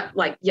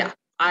 like, yeah,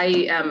 I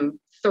am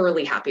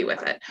thoroughly happy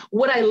with it.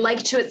 Would I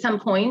like to at some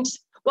point?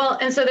 Well,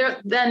 and so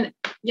then,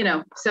 you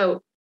know,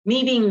 so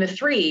me being the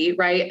three,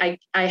 right?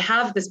 I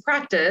have this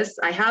practice.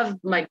 I have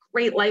my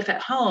great life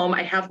at home.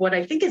 I have what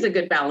I think is a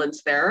good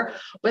balance there.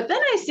 But then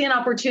I see an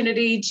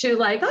opportunity to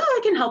like, I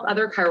can help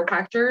other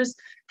chiropractors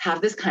have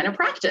this kind of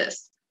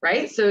practice,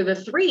 right? So the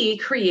three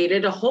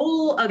created a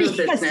whole other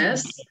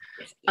business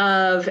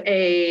of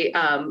a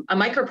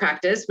micro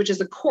practice, which is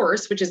a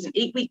course, which is an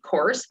 8-week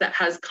course that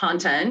has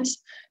content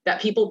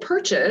that people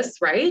purchase,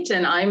 right?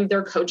 And I'm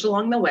their coach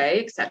along the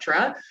way, et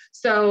cetera.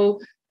 So,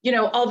 you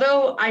know,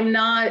 although I'm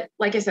not,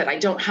 like I said, I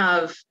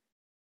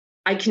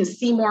can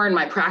see more in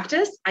my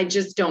practice. I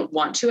just don't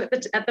want to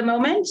at the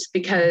moment,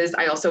 because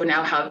I also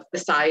now have the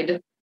side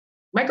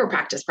micro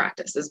practice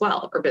as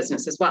well, or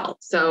business as well.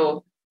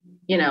 So,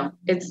 you know,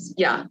 it's,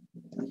 yeah.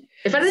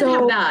 If I didn't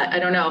have that, I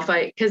don't know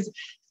because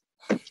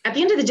at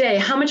the end of the day,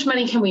 how much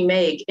money can we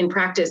make in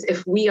practice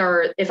if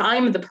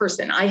I'm the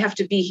person, I have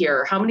to be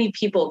here. How many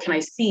people can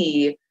I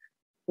see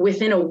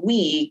within a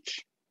week?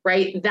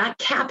 Right? That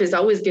cap is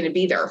always going to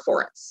be there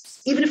for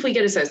us. Even if we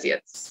get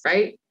associates,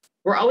 right?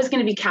 We're always going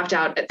to be capped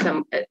out at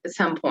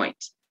some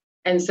point.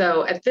 And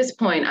so at this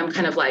point, I'm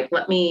kind of like,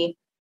 let me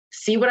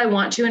see what I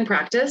want to in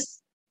practice,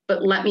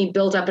 but let me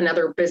build up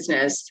another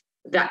business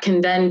that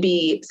can then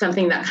be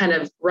something that kind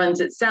of runs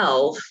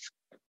itself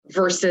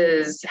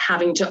versus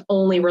having to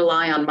only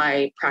rely on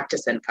my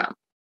practice income.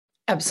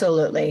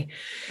 Absolutely.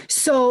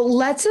 So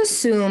let's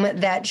assume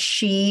that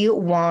she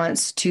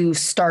wants to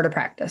start a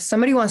practice.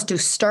 Somebody wants to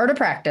start a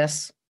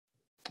practice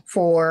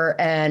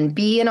and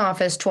be in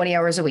office 20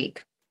 hours a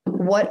week.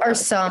 What are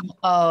some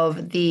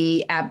of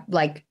the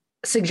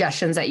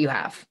suggestions that you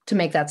have to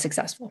make that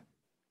successful?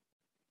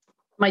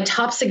 my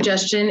top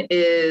suggestion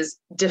is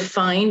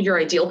define your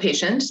ideal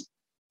patient,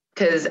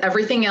 because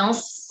everything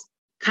else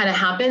kind of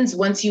happens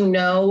once you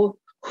know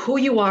who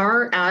you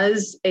are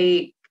as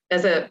a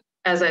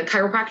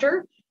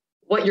chiropractor,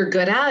 what you're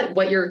good at,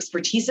 what your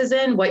expertise is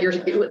in, what you're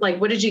like,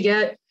 what did you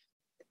get,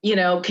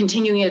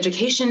 continuing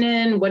education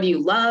in? What do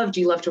you love? Do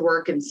you love to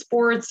work in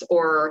sports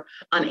or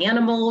on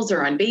animals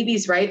or on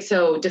babies, right?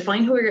 So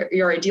define who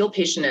your ideal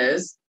patient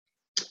is.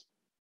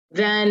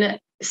 Then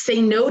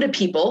say no to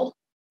people.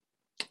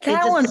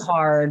 That one's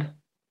hard.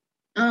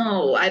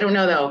 Oh, I don't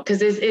know though,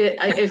 because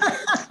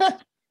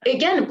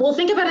again, well,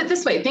 think about it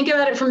this way. Think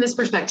about it from this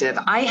perspective.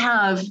 I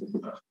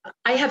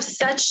have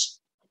such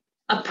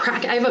a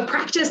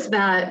practice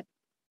that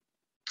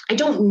I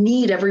don't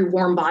need every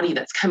warm body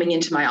that's coming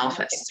into my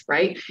office,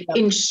 right? Yep.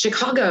 In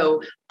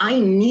Chicago, I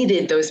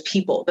needed those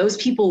people. Those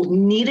people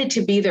needed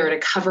to be there to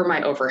cover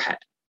my overhead.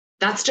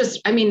 That's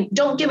just,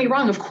 don't get me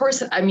wrong. Of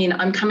course,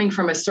 I'm coming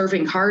from a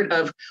serving heart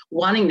of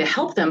wanting to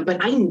help them,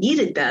 but I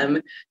needed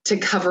them to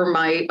cover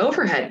my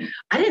overhead.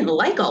 I didn't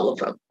like all of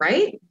them,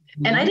 right?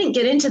 Mm-hmm. And I didn't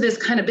get into this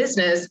kind of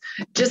business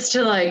just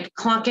to like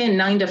clock in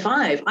 9 to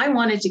 5. I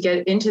wanted to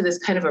get into this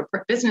kind of a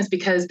business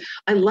because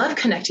I love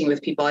connecting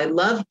with people. I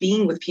love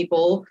being with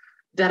people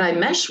that I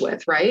mesh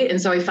with, right?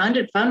 And so I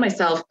found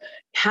myself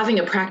having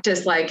a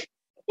practice like,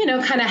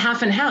 kind of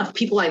half and half,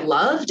 people I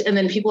loved, and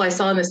then people I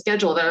saw on the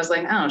schedule that I was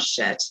like, oh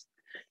shit.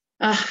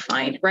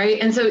 Fine. Right.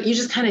 And so you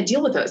just kind of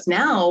deal with those.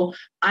 Now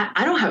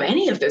I don't have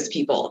any of those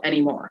people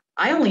anymore.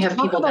 I only have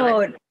people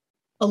about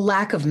a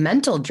lack of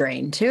mental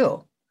drain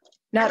too.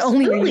 Not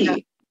only are you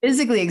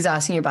physically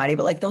exhausting your body,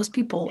 but like those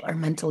people are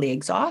mentally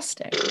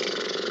exhausting.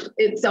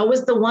 It's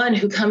always the one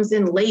who comes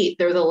in late.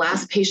 They're the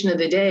last patient of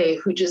the day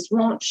who just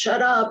won't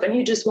shut up and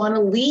you just want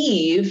to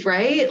leave.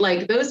 Right.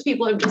 Like those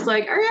people are just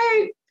like, all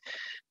right,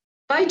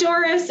 bye,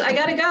 Doris. I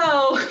got to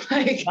go.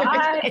 Like,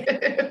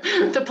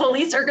 the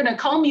police are going to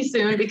call me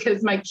soon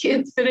because my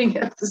kid's sitting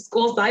at the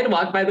school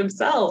sidewalk by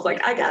themselves.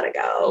 Like, I got to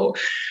go.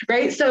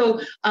 Right.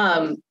 So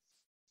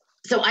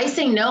I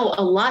say no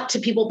a lot to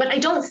people, but I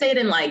don't say it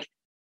in like,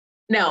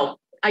 no,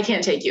 I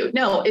can't take you.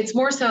 No, it's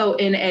more so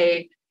in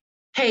a,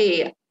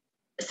 hey,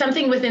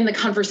 something within the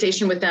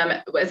conversation with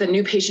them as a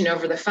new patient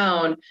over the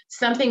phone,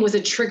 something was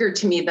a trigger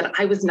to me that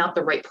I was not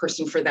the right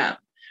person for them.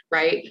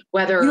 Right.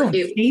 Whether you don't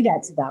say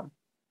that to them.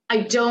 I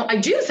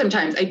do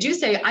sometimes. I do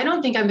say, I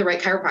don't think I'm the right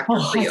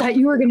chiropractor for you. I thought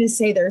you were going to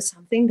say there's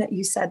something that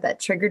you said that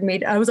triggered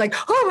me. I was like,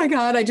 oh my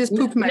God, I just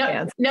pooped my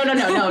pants. No,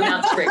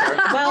 not trigger.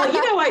 Well,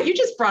 you know what? You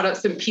just brought up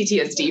some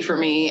PTSD for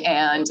me.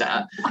 And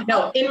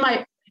no,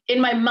 in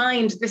my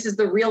mind, this is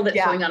the real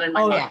that's going on in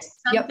my mind.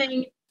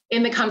 Something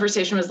in the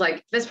conversation was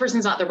like, this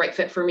person's not the right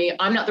fit for me.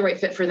 I'm not the right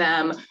fit for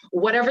them,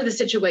 whatever the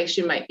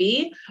situation might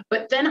be.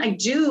 But then I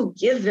do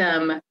give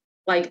them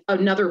like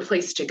another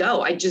place to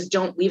go. I just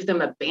don't leave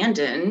them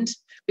abandoned.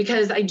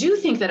 Because I do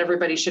think that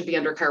everybody should be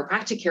under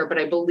chiropractic care, but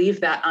I believe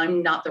that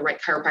I'm not the right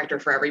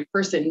chiropractor for every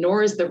person,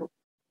 nor is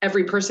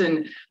every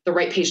person the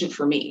right patient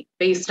for me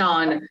based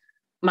on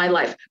my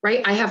life,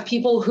 right? I have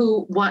people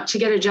who want to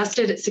get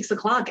adjusted at 6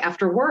 o'clock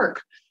after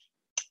work.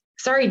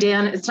 Sorry,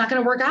 Dan, it's not going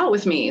to work out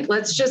with me.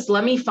 Let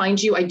me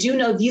find you. I do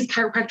know these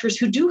chiropractors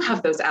who do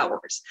have those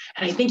hours.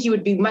 And I think you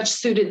would be much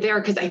suited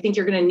there because I think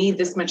you're going to need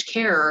this much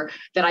care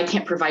that I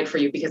can't provide for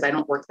you because I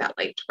don't work that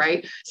late,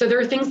 right? So there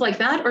are things like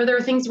that, or there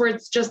are things where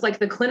it's just like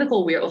the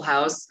clinical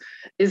wheelhouse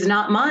is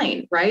not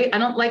mine, right? I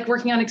don't like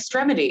working on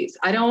extremities.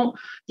 I don't,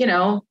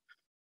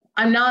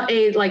 I'm not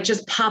a like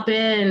just pop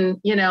in,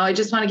 I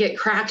just want to get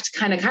cracked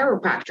kind of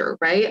chiropractor,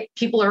 right?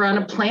 People are on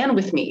a plan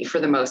with me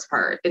for the most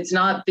part. It's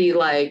not the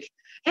like,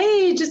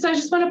 hey, I just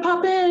want to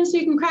pop in so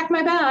you can crack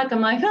my back.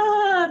 I'm like,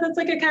 that's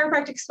like a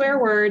chiropractic swear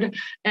word.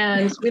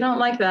 And we don't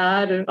like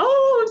that. And,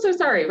 I'm so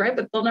sorry. Right.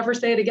 But they'll never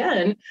say it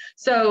again.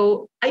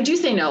 So I do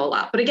say no a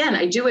lot, but again,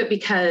 I do it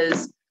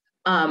because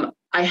I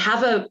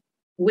have a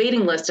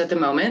waiting list at the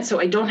moment.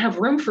 So I don't have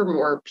room for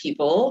more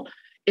people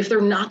if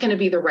they're not going to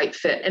be the right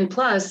fit. And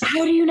plus,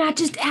 how do you not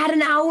just add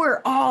an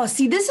hour? Oh,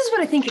 see, this is what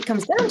I think it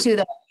comes down to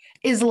though,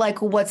 is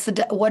like,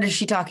 what is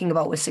she talking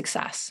about with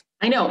success?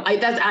 I know.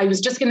 I was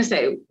just going to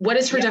say, what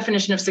is her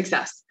definition of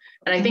success?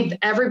 And I think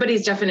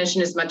everybody's definition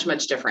is much,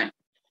 much different.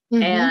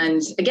 Mm-hmm.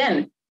 And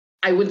again,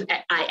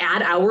 I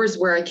add hours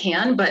where I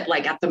can, but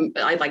like I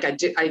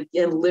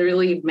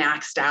literally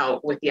maxed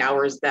out with the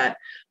hours that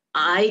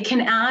I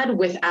can add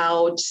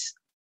without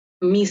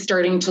me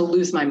starting to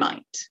lose my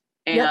mind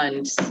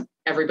and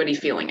everybody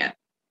feeling it.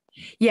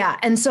 Yeah.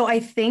 And so I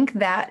think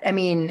that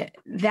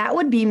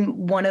would be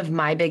one of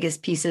my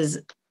biggest pieces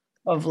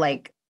of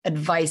like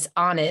advice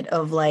on it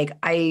of like,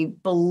 I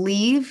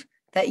believe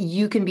that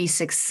you can be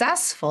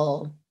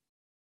successful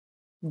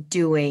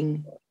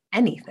doing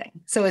anything.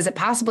 So is it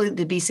possible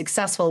to be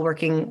successful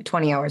working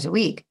 20 hours a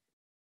week?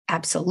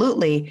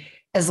 Absolutely.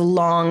 As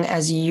long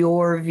as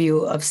your view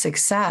of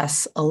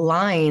success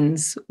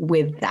aligns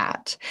with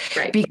that.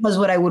 Right. Because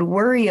what I would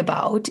worry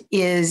about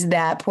is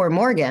that poor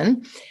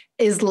Morgan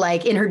is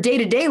like in her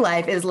day-to-day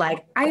life is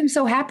like, I am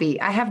so happy.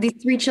 I have these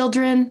 3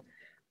 children.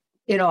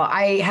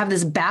 I have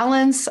this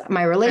balance,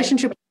 my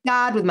relationship with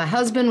God, with my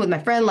husband, with my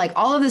friend, like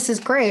all of this is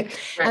great.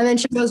 Right. And then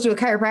she goes to a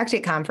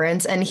chiropractic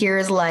conference and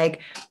here's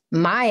like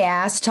my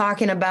ass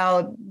talking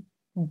about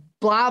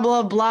blah,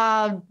 blah,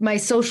 blah, my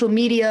social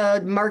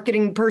media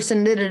marketing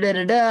person,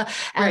 and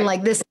Right.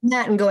 like this and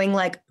that, and going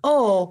like,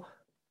 oh,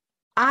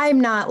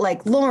 I'm not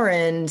like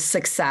Lauren's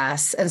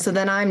success. And so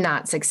then I'm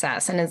not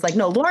success. And it's like,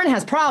 no, Lauren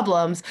has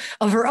problems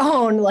of her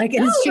own. Like,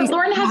 and No,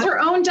 Lauren has her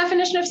own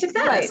definition of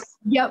success. Right.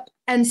 Yep.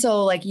 And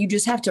so like, you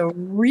just have to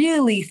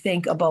really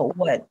think about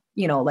what,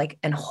 like,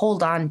 and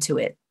hold on to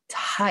it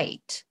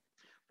tight.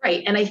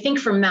 Right. And I think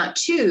from that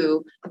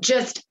too,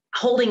 just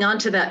holding on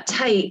to that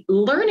tight,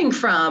 learning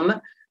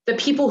from the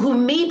people who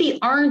maybe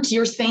aren't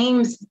your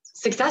same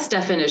success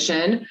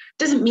definition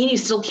doesn't mean you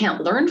still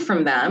can't learn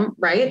from them,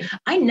 right?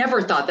 I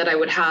never thought that I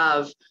would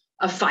have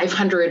a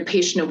 500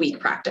 patient a week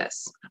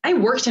practice. I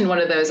worked in one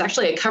of those.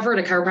 Actually, I covered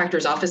a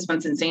chiropractor's office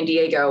once in San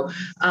Diego.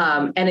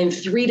 And in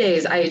 3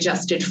 days, I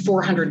adjusted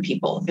 400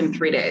 people in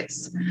 3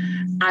 days.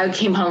 I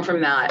came home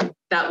from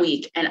that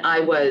week and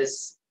I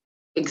was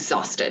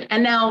exhausted.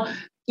 And now,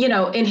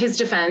 in his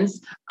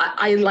defense,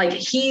 I like,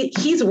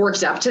 he's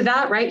worked up to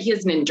that, right? He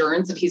has an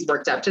endurance if he's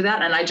worked up to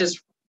that. And I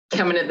just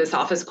come into this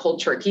office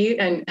cold turkey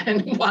and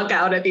walk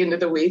out at the end of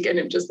the week and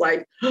I'm just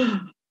like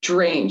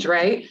drained,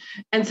 right?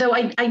 And so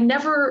I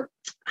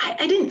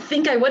didn't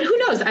think I would. Who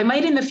knows? I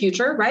might in the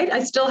future, right?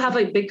 I still have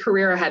a big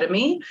career ahead of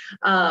me.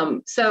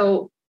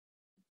 So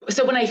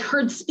when I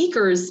heard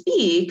speakers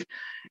speak,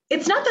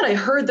 it's not that I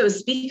heard those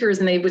speakers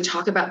and they would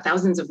talk about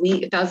thousands of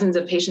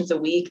patients a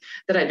week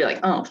that I'd be like,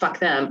 oh, fuck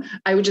them.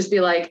 I would just be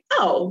like,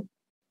 oh,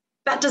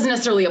 that doesn't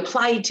necessarily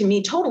apply to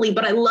me totally,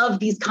 but I love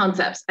these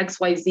concepts,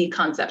 XYZ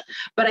concepts.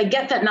 But I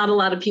get that not a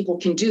lot of people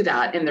can do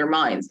that in their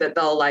minds, that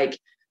they'll like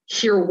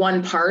hear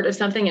one part of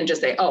something and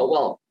just say, oh,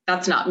 well,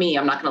 that's not me.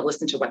 I'm not going to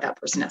listen to what that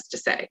person has to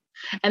say.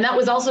 And that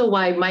was also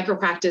why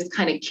micropractice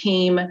kind of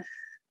came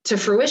to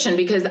fruition,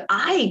 because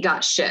I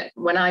got shit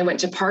when I went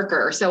to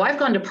Parker. So I've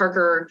gone to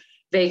Parker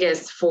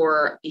Vegas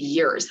for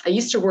years. I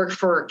used to work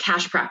for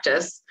Cash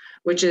Practice,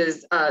 which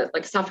is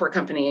like a software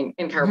company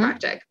in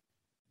chiropractic. Mm-hmm.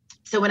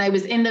 So when I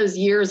was in those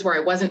years where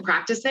I wasn't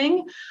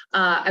practicing,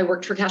 I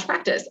worked for Cash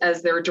Practice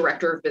as their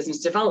director of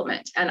business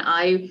development. And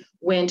I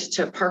went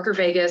to Parker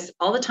Vegas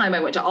all the time. I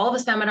went to all the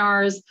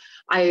seminars.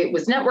 I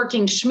was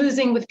networking,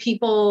 schmoozing with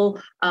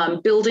people,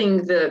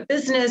 building the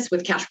business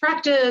with Cash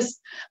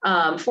Practice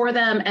for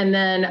them. And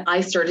then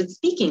I started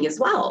speaking as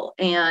well.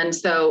 And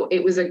so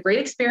it was a great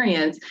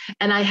experience.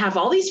 And I have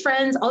all these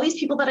friends, all these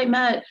people that I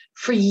met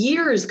for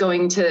years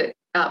going to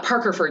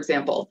Parker, for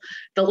example.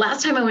 The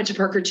last time I went to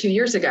Parker 2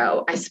 years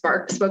ago, I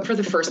spoke for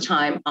the first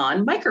time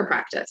on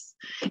micropractice.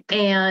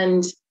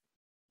 And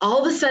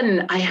all of a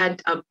sudden I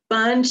had a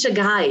bunch of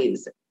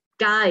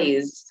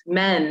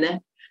men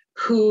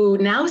who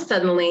now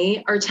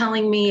suddenly are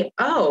telling me,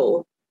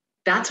 oh,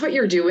 that's what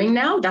you're doing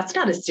now? That's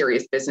not a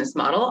serious business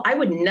model. I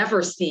would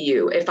never see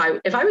you. If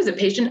I was a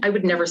patient, I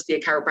would never see a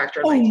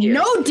chiropractor like you.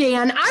 No,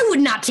 Dan, I would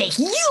not take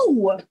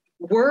you.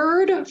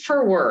 Word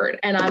for word.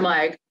 And I'm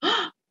like,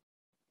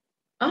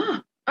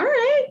 all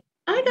right,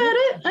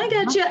 I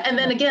got you. And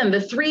then again, the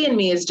three in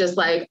me is just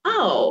like,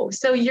 oh,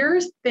 so you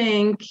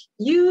think.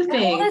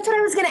 Well, that's what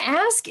I was going to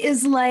ask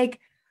is like,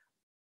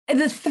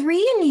 the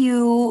three in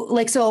you,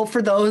 like, so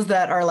for those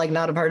that are like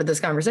not a part of this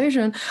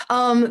conversation,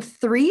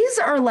 threes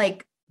are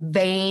like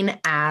vain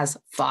as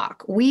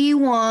fuck.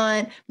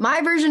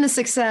 My version of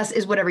success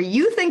is whatever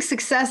you think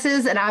success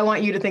is, and I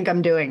want you to think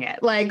I'm doing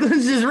it. Like,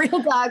 this is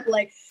real talk.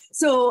 Like,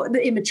 so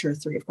the immature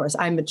three, of course,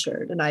 I'm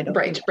matured and I don't.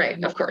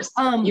 Right. Of course.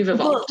 You've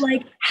evolved. But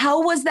like,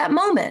 how was that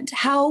moment?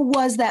 How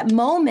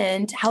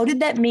did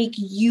that make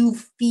you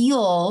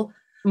feel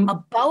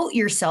about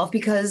yourself?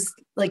 Because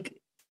like,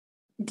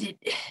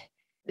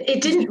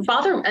 it didn't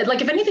bother me.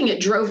 Like, if anything, it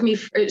drove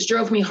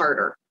me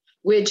harder,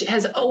 which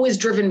has always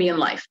driven me in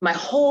life. My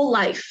whole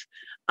life,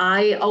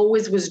 I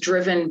always was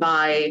driven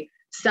by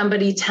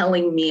somebody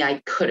telling me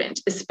I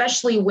couldn't,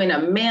 especially when a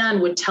man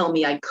would tell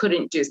me I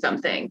couldn't do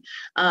something.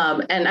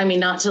 And I mean,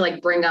 not to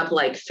like bring up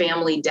like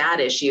family dad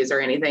issues or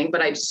anything,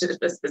 but I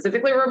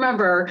specifically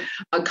remember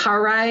a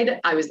car ride.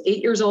 I was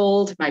 8 years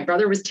old. My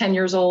brother was 10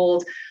 years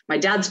old. My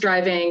dad's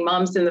driving,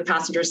 mom's in the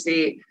passenger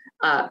seat,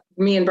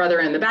 me and brother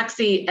in the back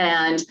seat.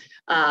 And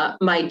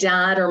my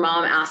dad or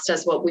mom asked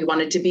us what we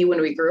wanted to be when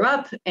we grew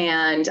up.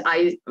 And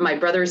my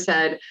brother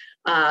said,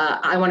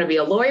 I want to be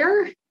a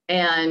lawyer.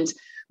 And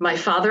my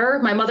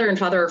mother and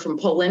father are from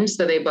Poland.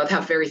 So they both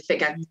have very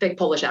thick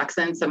Polish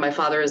accents. So my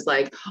father is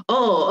like,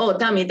 oh,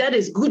 Tammy, that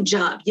is good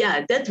job.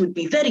 Yeah, that would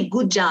be very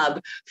good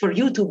job for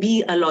you to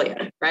be a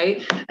lawyer.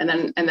 Right. And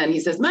then he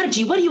says,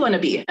 Margie, what do you want to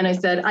be? And I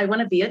said, I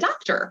want to be a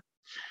doctor.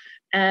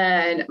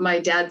 And my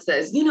dad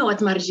says, you know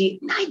what, Margie,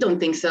 I don't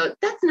think so.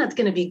 That's not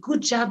going to be a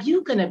good job.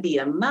 You're going to be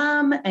a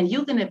mom and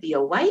you're going to be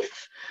a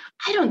wife.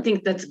 I don't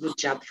think that's a good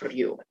job for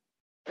you.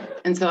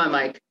 And so I'm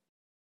like,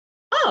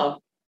 oh,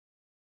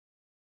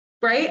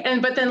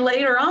 right. But then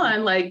later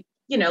on, like,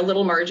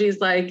 little Margie's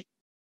like,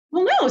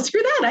 well, no,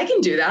 screw that. I can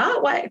do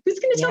that. Why? Who's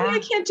going to tell me I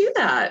can't do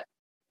that?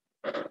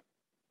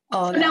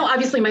 Oh, now,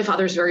 obviously, my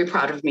father's very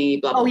proud of me.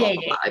 Blah blah blah.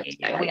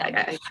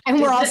 Yeah.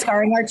 And we're all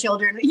scarring our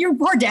children. Your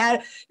poor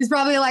dad is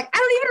probably like, I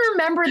don't even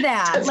remember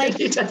that.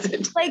 He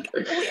doesn't.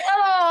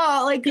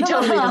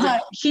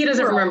 He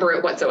doesn't remember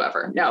it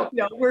whatsoever. No,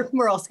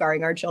 we're all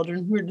scarring our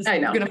children. We're just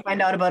going to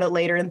find out about it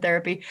later in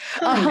therapy.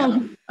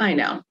 I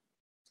know.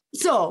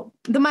 So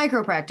the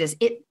micro practice,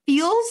 it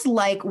feels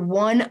like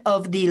one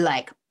of the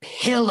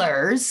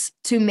pillars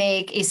to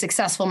make a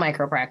successful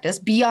micro practice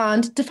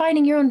beyond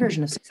defining your own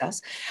version of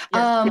success,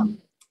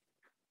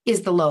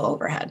 is the low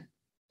overhead.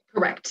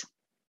 Correct.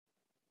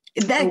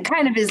 That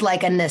kind of is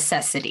like a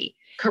necessity.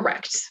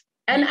 Correct.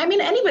 And I mean,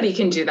 anybody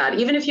can do that.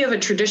 Even if you have a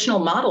traditional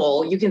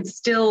model, you can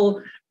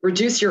still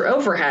reduce your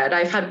overhead.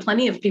 I've had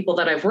plenty of people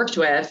that I've worked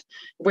with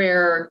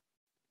where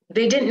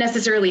they didn't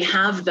necessarily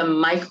have the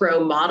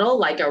micro model,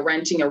 like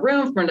renting a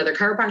room from another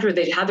chiropractor.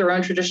 They had their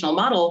own traditional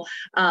model.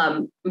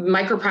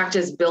 Micro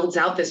practice builds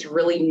out this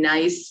really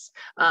nice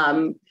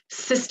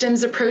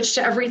systems approach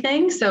to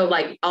everything. So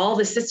all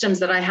the systems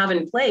that I have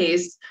in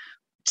place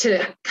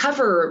to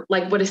cover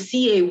what a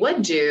CA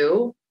would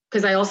do.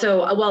 Because I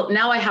also,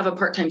 now I have a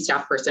part-time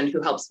staff person who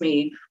helps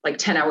me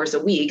 10 hours a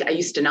week. I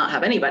used to not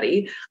have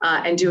anybody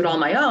and do it all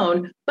my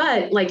own.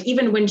 But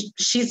even when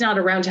she's not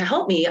around to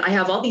help me, I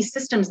have all these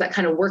systems that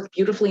kind of work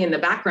beautifully in the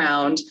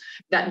background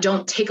that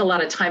don't take a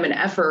lot of time and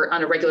effort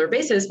on a regular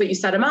basis, but you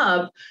set them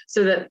up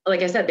so that,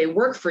 like I said, they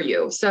work for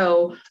you.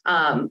 So,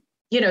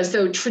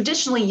 so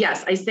traditionally,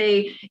 yes, I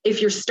say if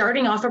you're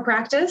starting off a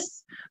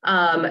practice,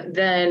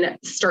 then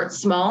start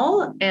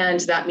small. And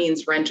that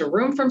means rent a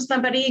room from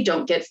somebody.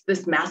 Don't get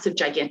this massive,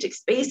 gigantic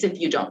space if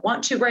you don't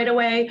want to right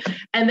away.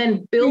 And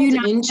then build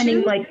into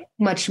spending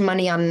much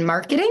money on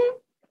marketing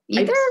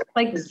either.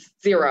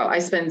 Zero. I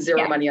spend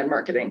zero money on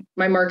marketing.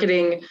 My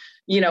marketing,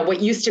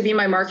 what used to be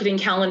my marketing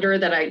calendar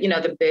that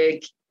the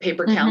big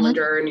paper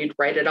calendar, and you'd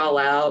write it all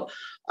out.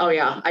 Oh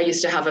yeah. I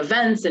used to have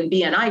events and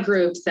BNI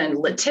groups and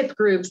lit tip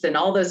groups and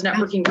all those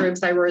networking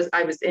groups. I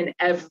was in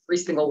every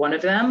single one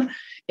of them.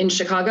 In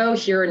Chicago,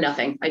 here,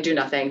 nothing. I do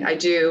nothing. I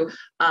do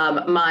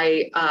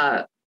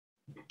my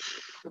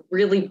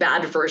really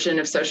bad version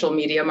of social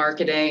media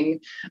marketing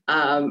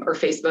or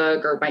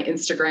Facebook or my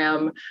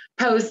Instagram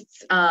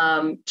posts.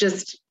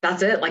 Just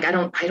that's it.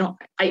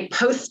 I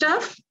post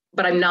stuff,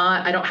 but I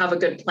don't have a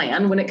good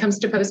plan when it comes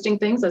to posting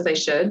things as I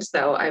should.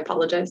 So I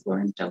apologize,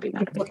 Lauren, don't be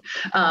mad at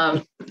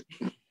me.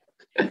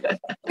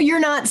 You're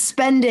not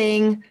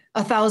spending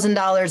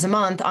 $1,000 a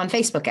month on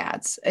Facebook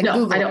ads. And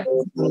no, Google. I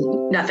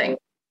don't, nothing.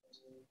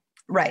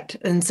 Right.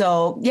 And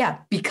so,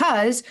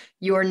 because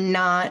you're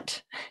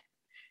not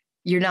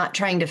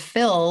trying to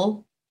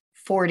fill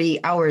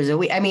 40 hours a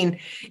week. I mean,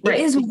 it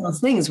is one of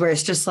those things where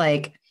it's just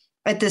at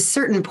this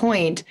certain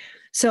point.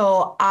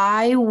 So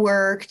I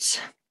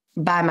worked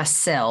by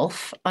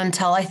myself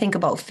until I think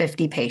about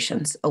 50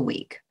 patients a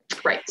week.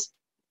 Right.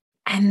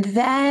 And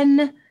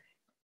then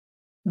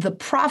the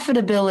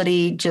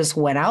profitability just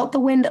went out the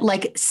window.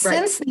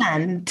 Since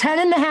then, 10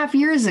 and a half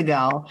years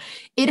ago,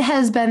 it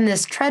has been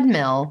this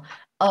treadmill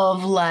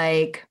of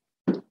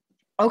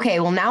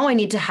okay, well, now I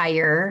need to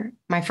hire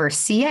my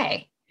first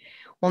CA.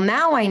 Well,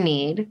 now I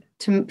need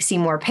to see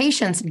more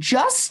patients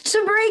just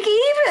to break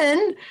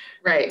even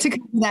to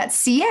cover that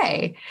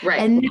CA. Right.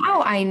 And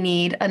now I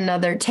need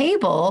another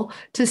table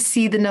to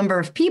see the number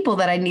of people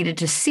that I needed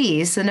to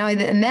see. So now,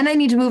 and then I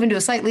need to move into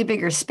a slightly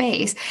bigger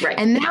space. Right.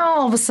 And now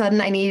all of a sudden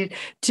I need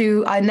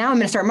to, now I'm going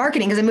to start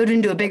marketing because I moved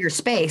into a bigger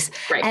space.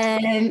 Right.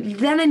 And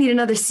then I need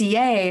another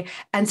CA.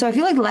 And so I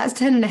feel the last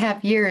 10 and a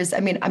half years,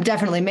 I mean, I'm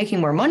definitely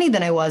making more money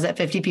than I was at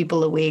 50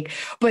 people a week,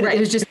 but it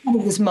was just kind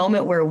of this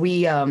moment where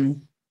we,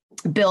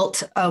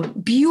 built a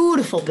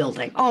beautiful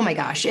building. Oh my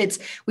gosh.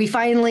 We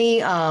finally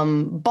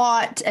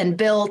bought and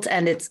built,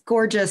 and it's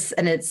gorgeous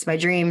and it's my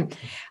dream.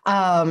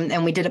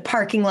 And we did a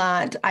parking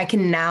lot. I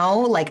can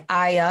now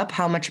eye up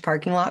how much a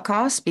parking lot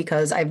costs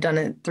because I've done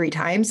it 3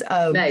 times.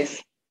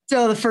 Nice.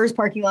 So the first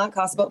parking lot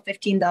costs about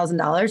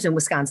 $15,000 in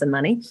Wisconsin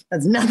money.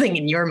 That's nothing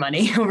in your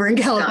money over in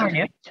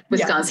California.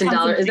 Wisconsin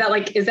dollar. Is that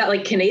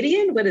like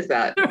Canadian? What is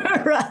that?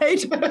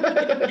 Right.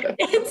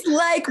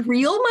 It's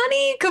real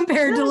money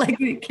compared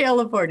to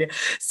California.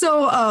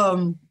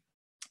 So,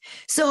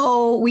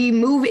 so we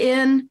move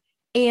in,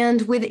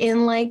 and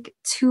within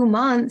 2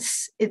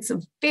 months, it's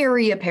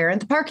very apparent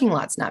the parking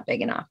lot's not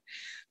big enough.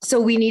 So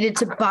we needed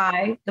to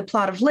buy the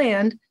plot of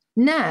land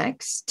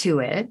next to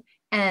it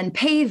and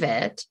pave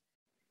it.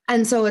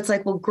 And so it's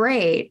well,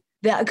 great.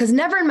 Because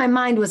never in my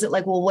mind was it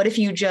well, what if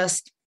you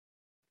just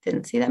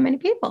didn't see that many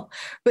people?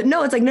 But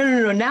no, it's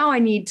no. Now I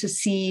need to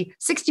see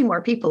 60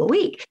 more people a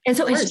week. And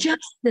so it's just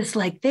this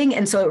thing.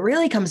 And so it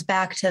really comes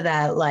back to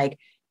that,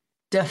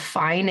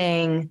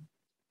 defining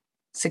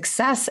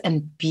success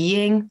and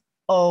being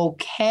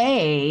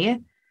okay.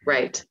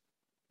 Right.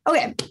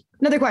 Okay.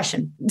 Another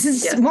question.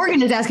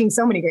 Morgan is asking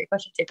so many great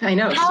questions here. I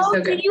know. How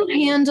so do you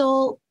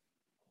handle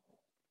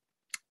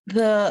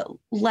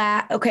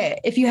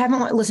if you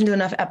haven't listened to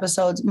enough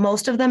episodes,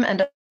 most of them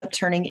end up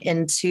turning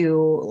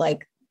into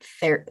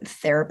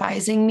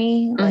therapizing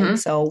me. Like,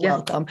 so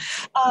welcome.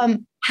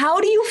 How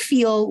do you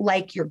feel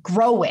like you're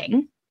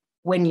growing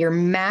when you're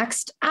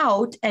maxed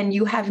out and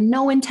you have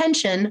no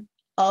intention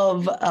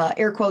of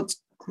air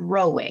quotes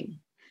growing?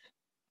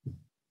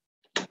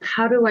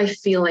 How do I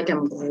feel like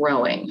I'm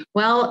growing?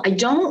 Well, I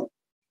don't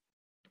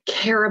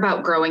care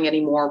about growing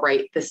anymore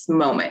right this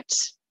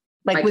moment.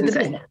 Like with the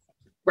business.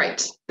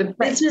 Right. The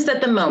business at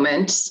the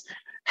moment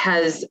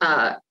has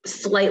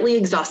slightly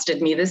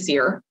exhausted me this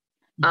year.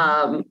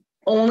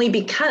 Only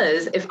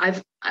because if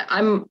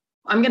I'm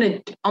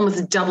going to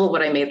almost double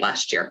what I made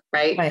last year.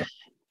 Right.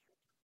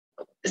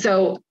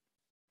 So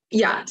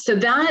yeah. So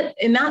that,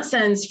 in that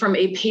sense, from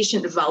a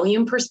patient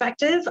volume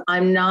perspective,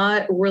 I'm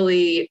not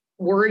really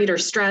worried or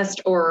stressed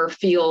or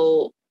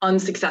feel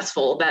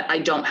unsuccessful that I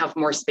don't have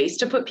more space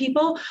to put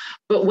people.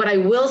 But what I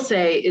will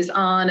say is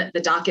on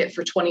the docket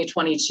for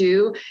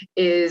 2022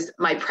 is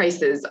my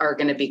prices are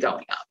going to be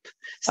going up.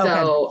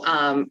 So,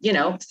 you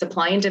know,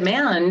 supply and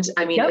demand.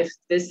 I mean, if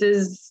this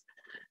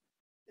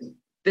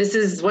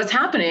is what's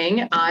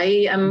happening,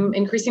 I am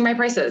increasing my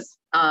prices.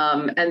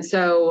 And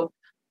so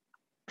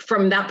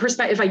from that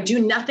perspective, if I do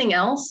nothing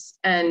else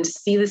and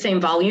see the same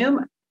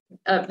volume,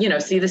 of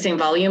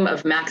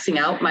maxing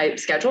out my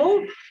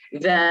schedule,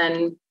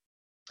 then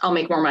I'll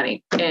make more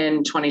money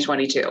in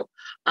 2022.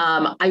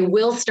 I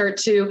will start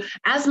to,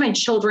 as my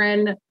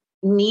children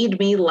need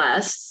me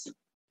less,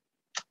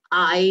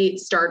 I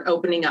start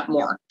opening up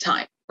more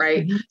time,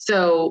 right?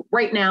 So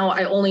right now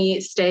I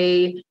only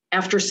stay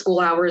after school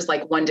hours,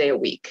 like 1 day a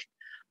week.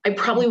 I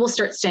probably will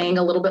start staying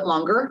a little bit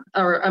longer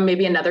or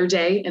maybe another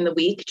day in the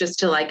week just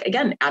to, like,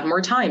 again, add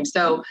more time.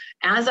 So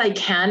as I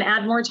can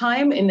add more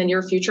time in the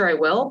near future, I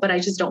will, but I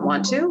just don't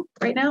want to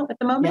right now at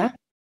the moment. Yeah.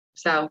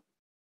 So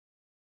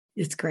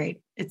it's great.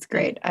 It's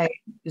great.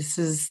 This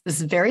is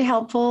very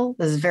helpful.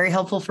 This is very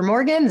helpful for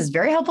Morgan. This is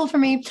very helpful for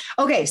me.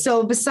 Okay.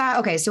 So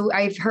so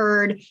I've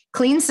heard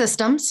clean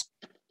systems.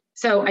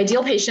 So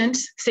ideal patient,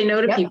 say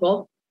no to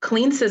people,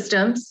 clean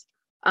systems,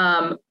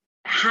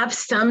 have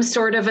some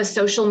sort of a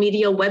social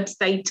media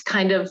website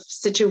kind of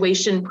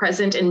situation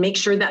present and make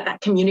sure that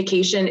that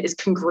communication is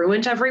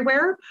congruent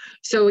everywhere.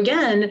 So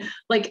again,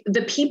 like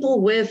the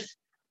people with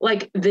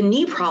like the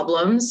knee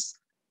problems,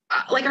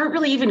 like aren't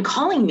really even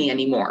calling me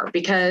anymore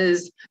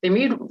because they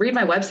read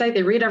my website,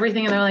 they read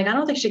everything and they're like, I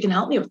don't think she can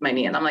help me with my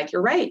knee. And I'm like,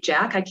 you're right,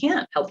 Jack, I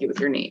can't help you with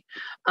your knee.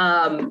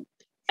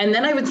 And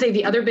then I would say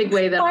the other big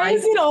way that Why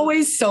is it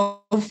always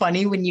so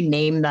funny when you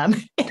name them?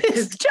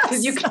 It's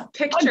just you can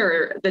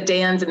picture the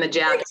Dans and the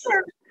Jacks.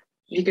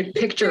 You could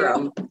picture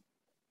them.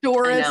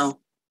 Doris. I know.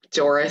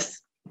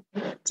 Doris.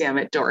 Damn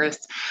it,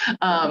 Doris.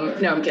 No,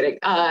 I'm kidding.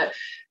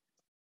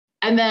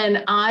 And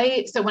then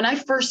so when I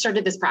first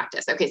started this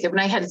practice, so when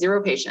I had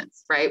 0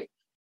 patients, right?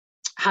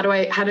 How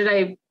did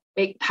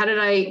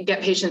I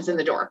get patients in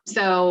the door?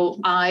 So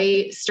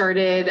I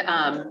started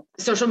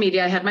social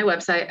media. I had my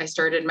website. I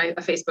started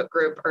a Facebook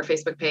group or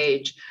Facebook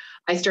page.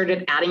 I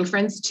started adding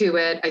friends to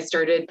it. I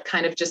started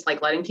kind of just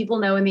like letting people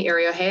know in the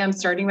area, hey, I'm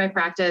starting my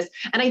practice.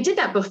 And I did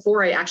that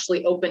before I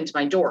actually opened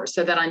my door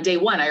so that on day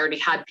 1, I already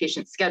had new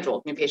patients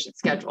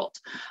scheduled.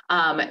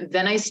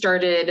 Then I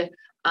started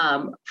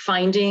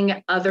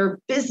finding other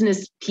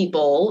business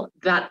people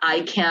that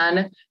I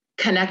can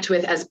connect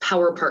with as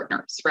power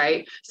partners,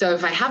 right? So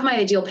if I have my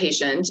ideal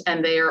patient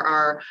and there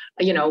are,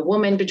 a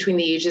woman between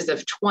the ages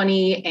of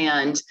 20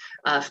 and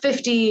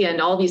 50 and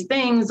all these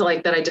things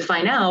like that I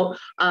define out,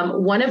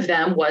 one of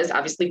them was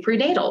obviously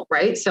prenatal,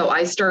 right? So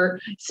I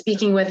start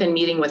speaking with and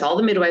meeting with all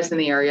the midwives in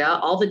the area,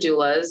 all the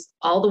doulas,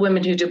 all the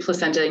women who do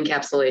placenta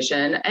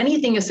encapsulation,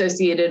 anything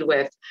associated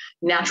with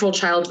natural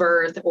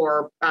childbirth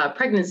or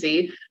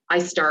pregnancy. I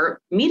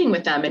start meeting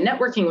with them and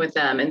networking with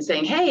them and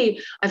saying,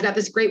 hey, I've got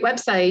this great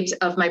website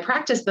of my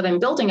practice that I'm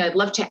building. I'd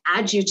love to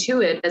add you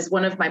to it as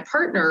one of my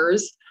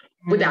partners.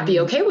 Would that be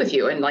okay with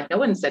you? And like, no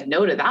one said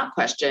no to that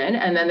question.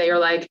 And then they are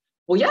like,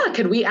 well, yeah,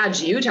 could we add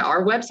you to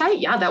our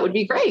website? Yeah, that would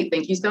be great.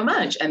 Thank you so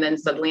much. And then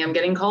suddenly I'm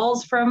getting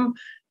calls from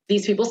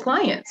these people's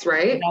clients,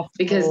 right? That's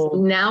because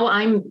cool. Now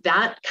I'm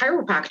that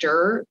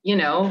chiropractor,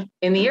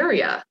 in the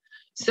area.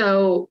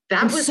 So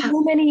that was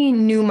so many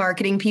new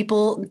marketing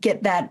people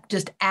get that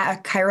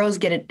chiros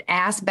get it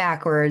ass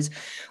backwards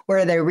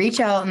where they reach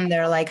out and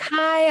they're like,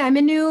 hi, I'm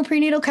a new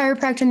prenatal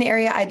chiropractor in the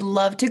area. I'd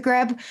love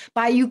to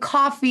buy you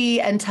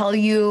coffee and tell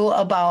you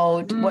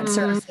about what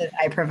services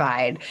I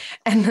provide.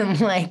 And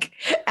then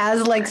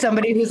as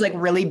somebody who's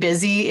really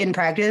busy in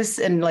practice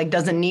and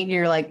doesn't need,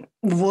 you're like,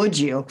 would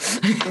you?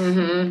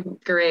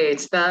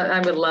 Great. That I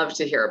would love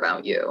to hear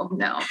about you.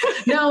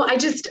 No, I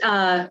just,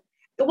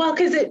 well,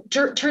 because it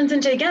turns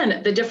into,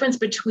 again, the difference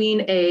between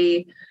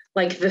the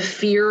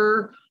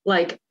fear,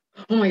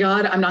 oh my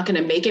God, I'm not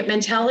going to make it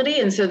mentality.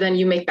 And so then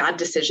you make bad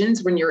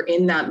decisions when you're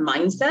in that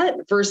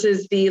mindset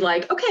versus the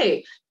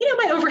okay,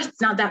 my overhead's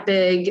not that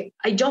big.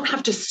 I don't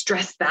have to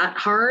stress that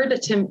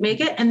hard to make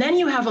it. And then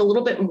you have a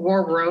little bit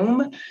more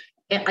room,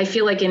 I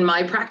feel like in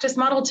my practice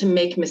model, to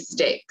make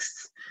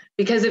mistakes.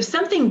 Because if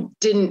something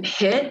didn't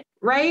hit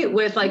right?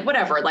 With like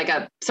whatever, like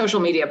a social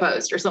media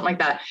post or something like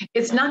that.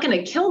 It's not going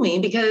to kill me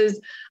because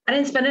I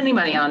didn't spend any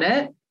money on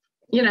it.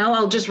 You know,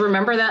 I'll just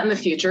remember that in the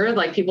future.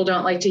 Like people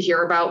don't like to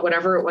hear about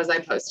whatever it was I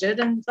posted,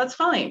 and that's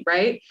fine,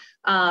 right?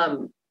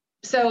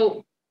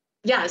 So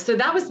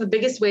that was the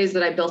biggest ways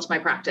that I built my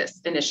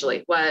practice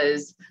initially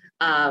was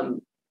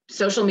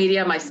social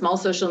media, my small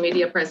social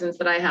media presence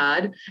that I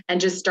had,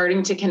 and just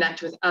starting to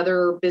connect with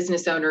other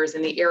business owners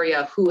in the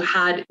area who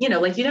had,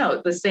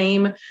 the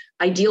same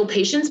ideal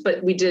patients,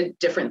 but we did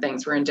different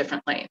things. We're in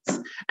different lanes.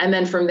 And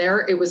then from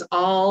there, it was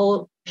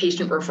all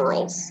patient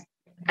referrals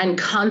and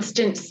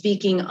constant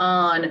speaking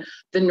on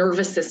the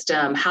nervous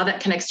system, how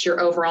that connects to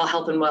your overall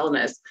health and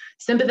wellness,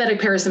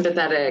 sympathetic,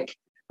 parasympathetic,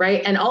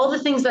 right? And all the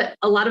things that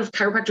a lot of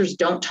chiropractors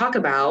don't talk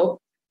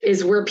about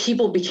is where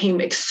people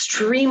became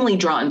extremely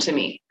drawn to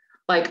me.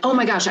 Like, oh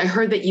my gosh, I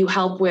heard that you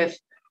help with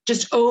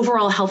just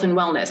overall health and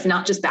wellness,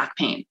 not just back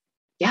pain.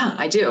 Yeah,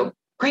 I do.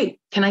 Great.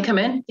 Can I come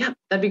in? Yeah,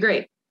 that'd be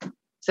great.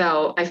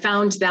 So I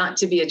found that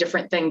to be a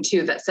different thing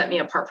too, that set me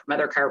apart from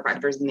other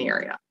chiropractors in the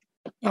area.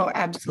 Oh,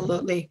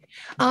 absolutely.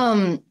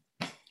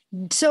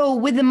 So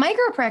with the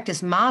micro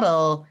practice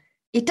model,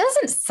 it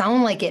doesn't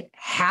sound like it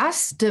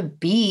has to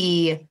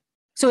be,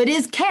 so it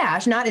is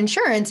cash, not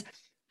insurance,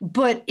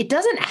 but it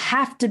doesn't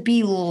have to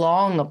be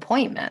long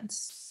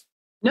appointments.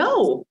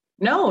 No,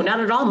 not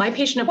at all. My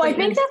patient appointments.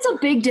 Well, I think that's a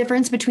big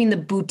difference between the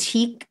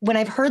boutique. When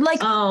I've heard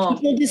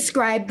people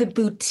describe the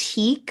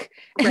boutique,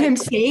 and I'm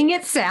saying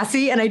it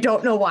sassy, and I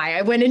don't know why.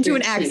 I went into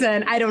an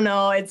accent. I don't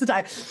know. It's the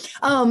time.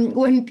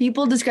 When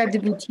people describe the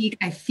boutique,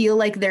 I feel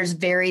like there's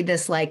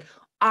this like,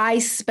 I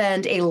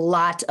spend a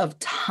lot of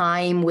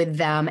time with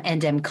them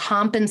and am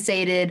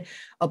compensated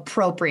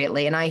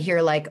appropriately. And I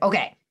hear like,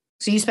 okay,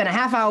 so you spend a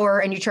half hour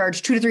and you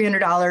charge $200 to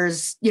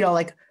 $300,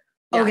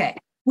 okay.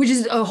 Which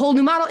is a whole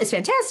new model. It's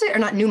fantastic, or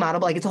not new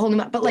model, but like it's a whole new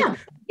model. But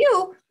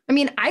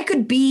I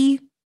could be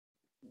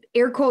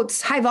air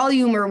quotes high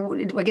volume, or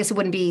I guess it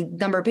wouldn't be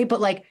number of people,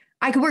 but like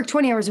I could work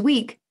 20 hours a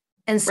week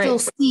and still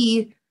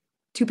see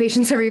 2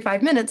 patients every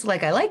 5 minutes,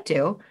 like I like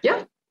to.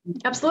 Yeah,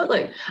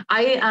 absolutely.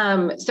 I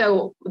don't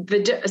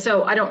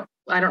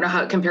know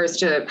how it compares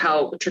to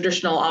how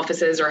traditional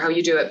offices or how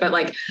you do it, but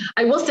like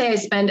I will say I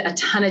spend a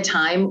ton of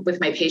time with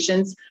my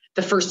patients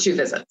the first 2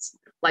 visits,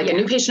 like a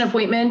new patient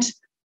appointment.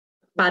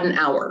 About an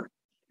hour.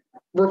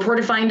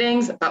 Reported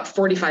findings, about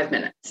 45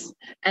 minutes.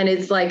 And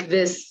it's like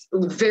this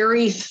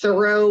very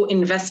thorough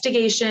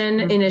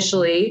investigation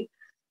initially.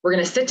 We're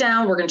going to sit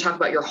down. We're going to talk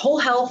about your whole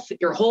health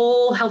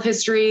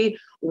history,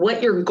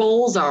 what your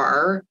goals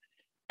are.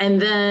 And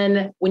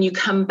then when you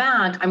come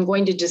back, I'm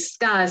going to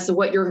discuss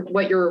what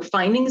your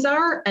findings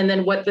are, and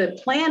then what the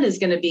plan is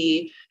going to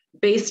be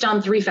based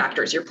on 3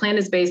 factors. Your plan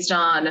is based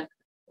on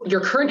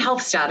your current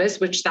health status,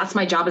 which that's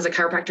my job as a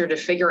chiropractor to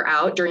figure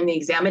out during the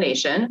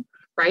examination.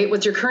 Right?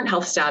 What's your current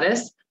health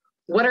status?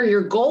 What are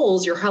your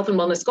goals, your health and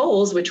wellness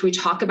goals, which we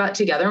talk about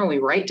together and we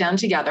write down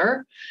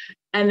together.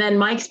 And then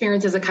my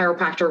experience as a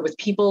chiropractor with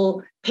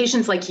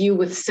patients like you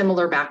with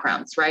similar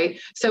backgrounds, right?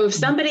 So if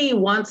somebody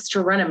wants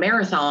to run a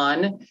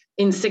marathon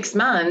in 6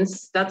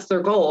 months, that's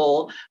their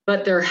goal,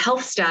 but their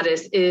health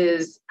status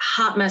is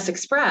hot mess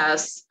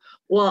express.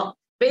 Well,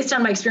 based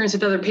on my experience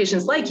with other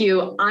patients like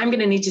you, I'm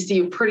going to need to see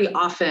you pretty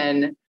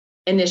often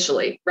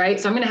initially, right?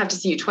 So I'm going to have to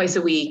see you twice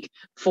a week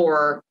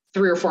for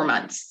 3 or 4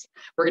 months.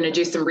 We're going to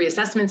do some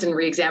reassessments and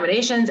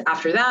reexaminations.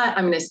 After that,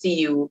 I'm going to see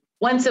you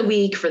once a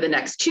week for the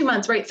next 2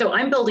 months, right? So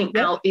I'm building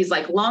out these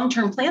like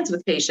long-term plans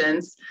with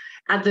patients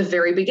at the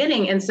very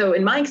beginning. And so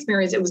in my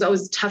experience, it was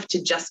always tough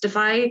to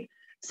justify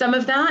some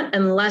of that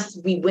unless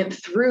we went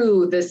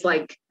through this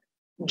like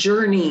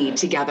journey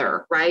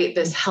together, right?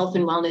 This health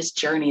and wellness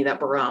journey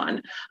that we're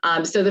on.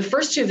 So the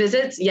first 2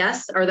 visits,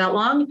 yes, are that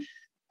long.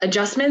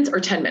 Adjustments are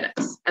 10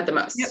 minutes at the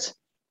most. Yep.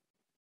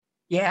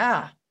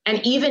 Yeah. And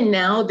even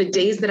now, the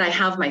days that I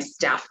have my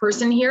staff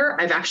person here,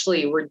 I've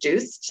actually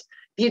reduced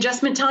the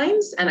adjustment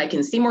times, and I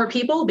can see more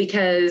people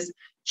because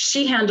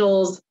she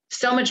handles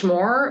so much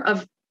more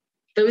of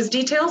those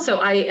details. So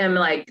I am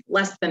like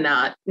less than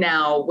that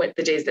now with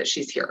the days that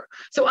she's here.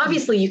 So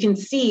obviously you can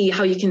see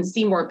how you can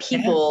see more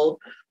people,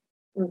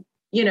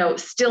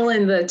 still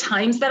in the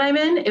times that I'm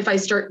in, if I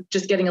start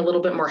just getting a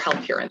little bit more help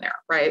here and there.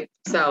 Right.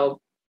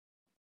 So.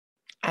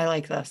 I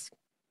like this.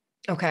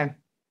 Okay.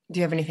 Do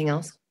you have anything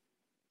else?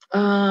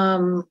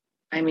 I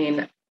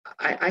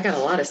got a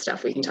lot of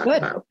stuff we can talk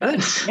about.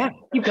 Good. Yeah,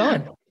 keep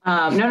going. No,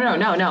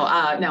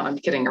 I'm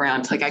kidding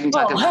around. Like I can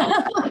talk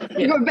about.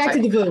 You're going back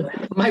to the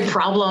VOOV. My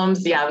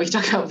problems. Yeah, we can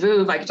talk about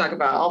VOOV. I can talk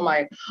about all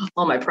my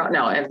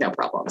No, I have no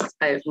problems.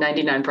 I have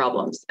 99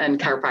 problems, and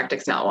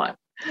chiropractic's not one.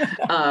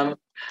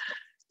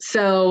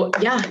 So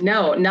yeah,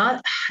 no,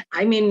 not.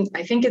 I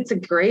think it's a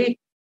great.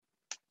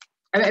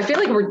 I feel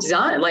like we're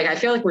done. Like I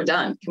feel like we're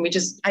done. Can we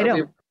just? I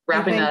know.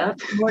 Wrapping that up.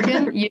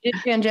 Morgan, you did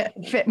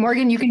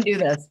Morgan, you can do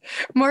this.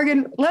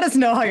 Morgan, let us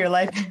know how your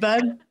life has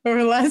been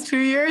over the last 2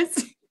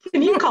 years.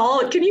 Can you call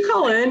in? Can you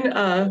call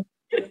into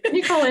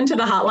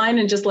the hotline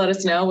and just let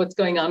us know what's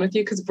going on with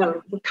you? Because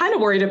we're kind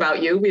of worried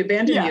about you. We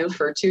abandoned you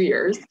for 2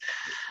 years.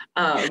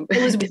 I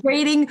was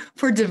waiting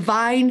for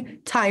divine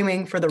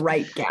timing for the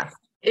right guest.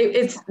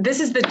 This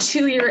is the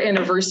 2-year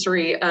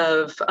anniversary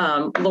of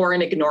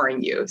Lauren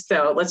ignoring you.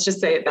 So let's just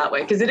say it that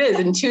way, because it is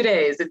in 2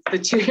 days. It's the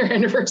 2-year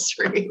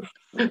anniversary.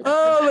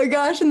 Oh my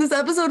gosh. And this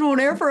episode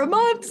won't air for a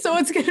month. So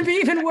it's going to be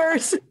even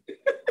worse.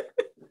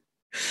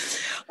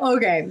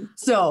 Okay.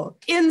 So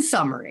in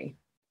summary,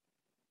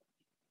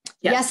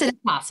 yes, it is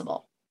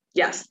possible.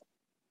 Yes.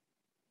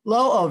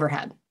 Low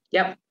overhead.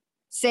 Yep.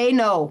 Say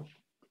no.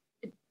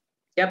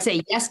 Yep.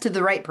 Say yes to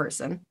the right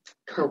person.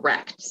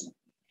 Correct.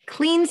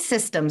 Clean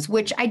systems,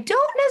 which I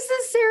don't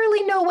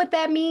necessarily know what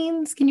that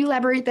means. Can you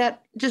elaborate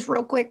that just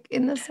real quick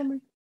in this summary?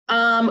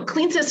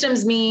 Clean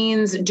systems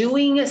means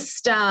doing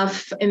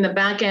stuff in the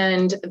back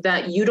end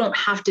that you don't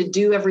have to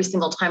do every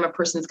single time a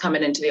person's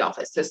coming into the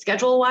office. So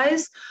schedule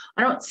wise,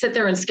 I don't sit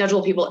there and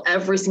schedule people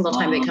every single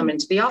time they come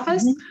into the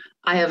office. Mm-hmm.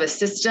 I have a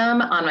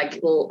system on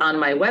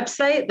my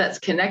website that's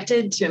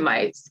connected to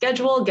my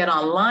schedule. Get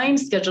online,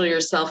 schedule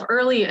yourself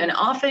early and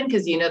often,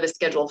 because you know the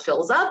schedule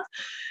fills up.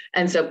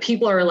 And so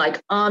people are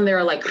like on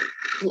there, like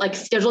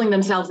scheduling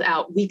themselves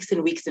out weeks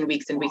and weeks and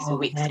weeks and weeks and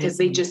weeks, because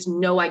they just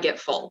know I get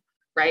full.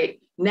 Right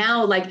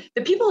now, like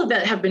the people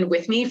that have been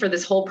with me for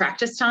this whole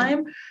practice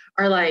time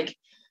are like,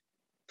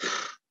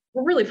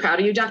 we're really proud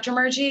of you, Dr.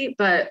 Margie,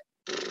 but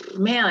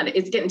man,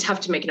 it's getting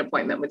tough to make an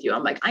appointment with you.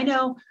 I'm like, I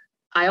know.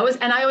 I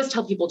always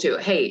tell people too,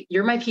 hey,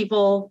 you're my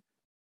people.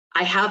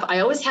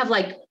 I always have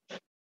like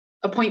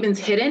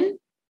appointments hidden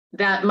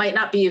that might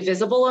not be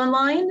visible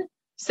online.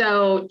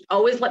 So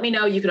always let me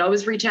know. You could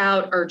always reach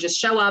out or just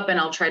show up and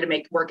I'll try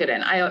to work it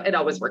in. It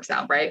always works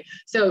out, right?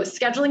 So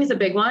scheduling is a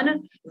big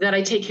one that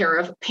I take care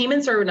of.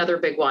 Payments are another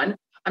big one.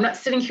 I'm not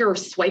sitting here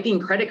swiping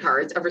credit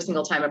cards every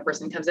single time a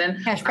person comes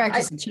in. Cash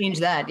practice and change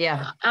that,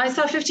 yeah. I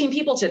saw 15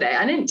 people today.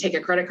 I didn't take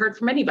a credit card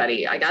from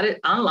anybody. I got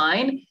it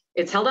online.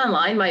 It's held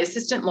online. My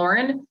assistant,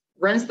 Lauren,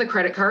 runs the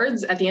credit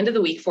cards at the end of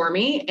the week for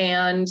me.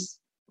 And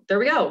there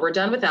we go. We're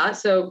done with that.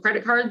 So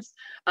credit cards,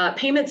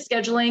 payment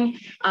scheduling,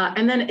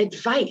 and then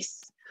advice.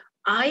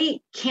 I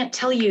can't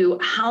tell you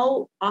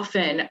how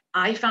often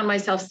I found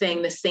myself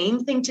saying the same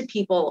thing to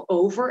people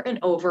over and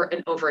over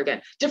and over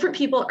again. Different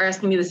people are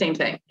asking me the same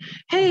thing.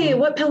 Hey,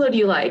 what pillow do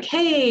you like?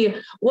 Hey,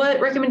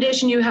 what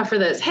recommendation do you have for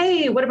this?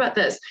 Hey, what about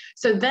this?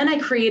 So then I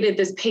created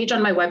this page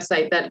on my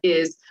website that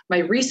is my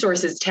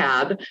resources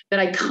tab that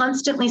I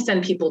constantly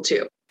send people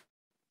to.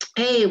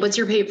 Hey, what's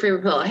your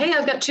favorite pillow? Hey,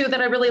 I've got 2 that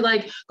I really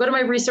like. Go to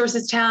my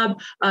resources tab.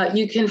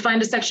 You can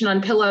find a section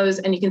on pillows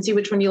and you can see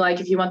which one you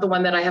like. If you want the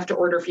one that I have to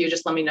order for you,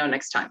 just let me know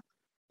next time.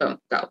 Boom,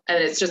 go.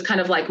 And it's just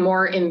kind of like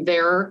more in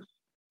their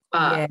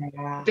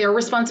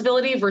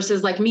responsibility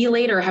versus like me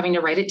later having to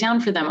write it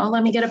down for them. Oh,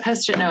 let me get a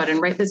Post-it note and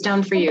write this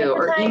down for you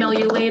or email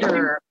you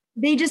later.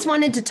 They just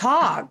wanted to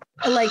talk.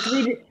 Like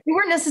we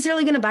weren't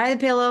necessarily going to buy the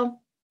pillow.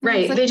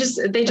 Right. Like,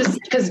 they just,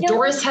 because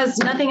Doris has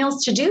nothing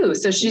else to do.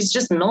 So she's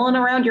just milling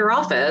around your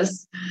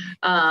office.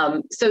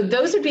 So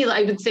those would be,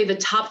 I would say, the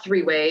top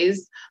 3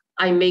 ways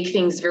I make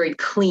things very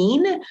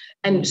clean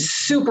and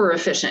super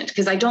efficient,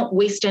 because I don't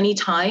waste any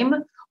time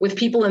with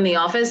people in the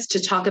office to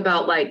talk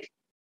about like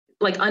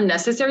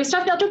unnecessary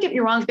stuff. Now, don't get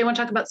me wrong. If they want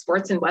to talk about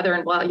sports and weather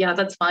and blah, yeah,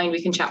 that's fine.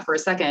 We can chat for a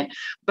second,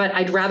 but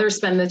I'd rather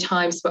spend the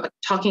time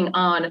talking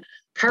on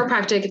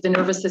chiropractic, the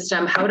nervous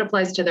system, how it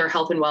applies to their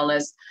health and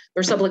wellness,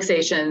 their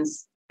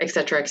subluxations, et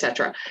cetera, et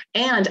cetera.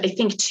 And I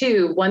think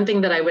too, one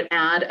thing that I would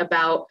add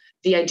about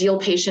the ideal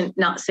patient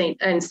not saying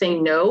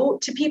no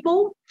to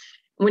people,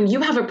 when you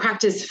have a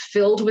practice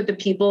filled with the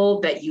people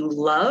that you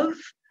love,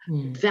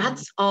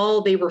 that's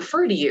all they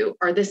refer to you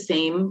are the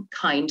same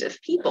kind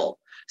of people.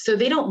 So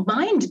they don't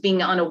mind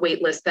being on a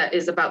wait list that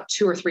is about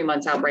 2 or 3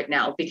 months out right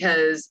now,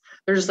 because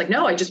they're just like,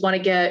 no, I just want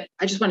to get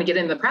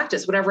into the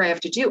practice, whatever I have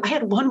to do. I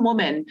had one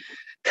woman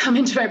come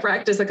into my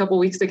practice a couple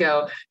of weeks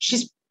ago.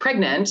 She's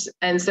pregnant.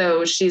 And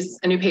so she's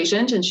a new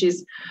patient and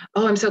she's,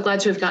 oh, I'm so glad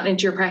to have gotten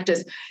into your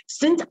practice.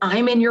 Since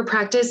I'm in your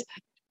practice,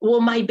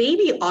 will my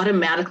baby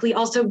automatically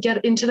also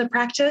get into the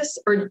practice,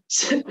 or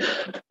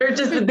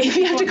does the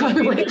baby have to go on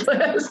the wait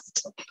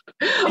list?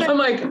 I'm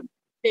like,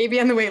 baby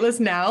on the wait list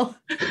now.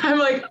 I'm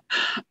like,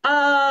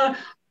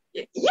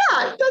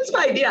 yeah, that's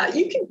fine. Yeah,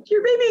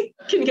 your baby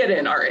can get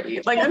in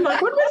already. Like, I'm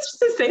like, what am I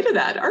supposed to say to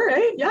that? All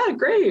right. Yeah,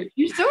 great.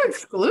 You're so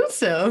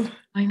exclusive.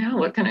 I know.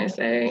 What can I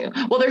say?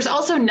 Well, there's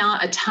also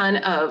not a ton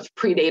of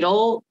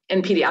prenatal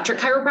and pediatric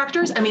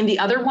chiropractors. I mean, the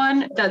other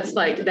one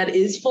that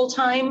is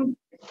full-time,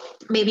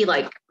 maybe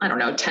like, I don't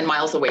know, 10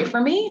 miles away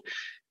from me.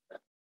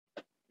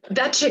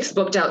 That chick's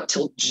booked out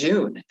till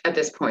June at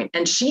this point,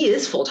 and she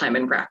is full-time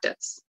in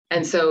practice.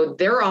 And so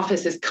their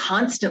office is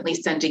constantly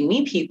sending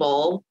me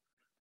people.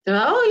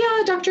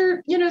 Oh yeah,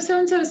 doctor,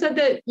 so-and-so said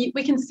that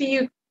we can see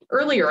you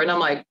earlier. And I'm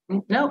like,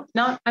 no,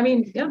 not, I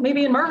mean, yeah,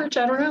 maybe in March,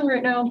 I don't know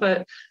right now.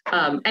 But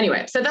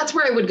anyway, so that's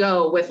where I would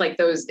go with like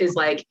those is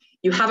like,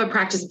 you have a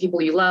practice of people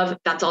you love.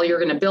 That's all you're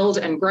going to build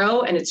and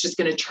grow. And it's just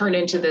going to turn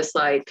into this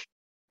like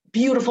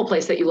beautiful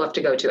place that you love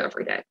to go to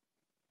every day.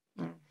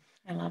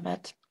 I love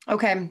it.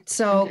 Okay.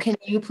 So can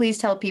you please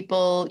tell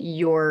people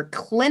your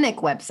clinic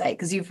website?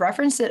 Because you've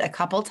referenced it a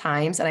couple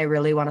times and I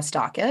really want to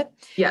stalk it.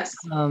 Yes.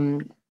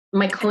 Um,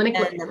 My clinic.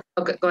 and,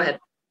 Okay, go ahead.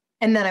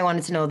 and then I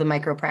wanted to know the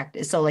micro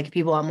practice. So like if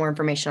people want more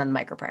information on the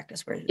micro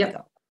practice, where do they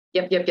go?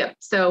 Yep.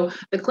 So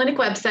the clinic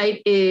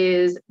website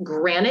is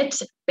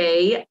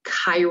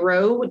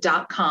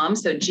granitebaychiro.com.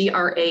 So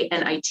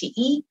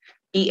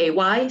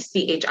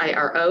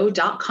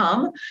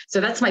GraniteBayChiro.com.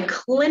 So that's my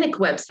clinic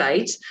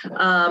website.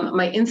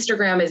 My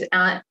Instagram is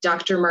at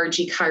Dr.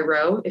 Margie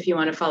Chiro, if you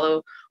want to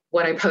follow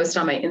what I post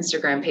on my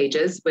Instagram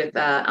pages with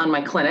on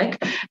my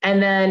clinic.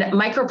 And then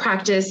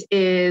micropractice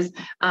is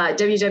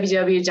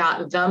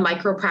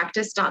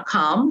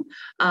www.themicropractice.com.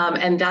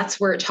 And that's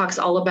where it talks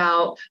all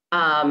about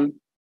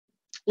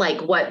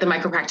like what the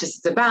micropractice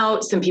is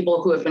about, some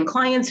people who have been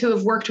clients who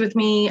have worked with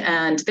me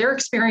and their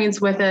experience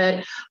with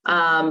it.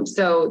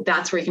 So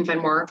that's where you can find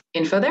more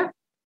info there.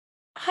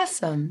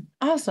 Awesome.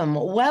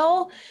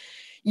 Well,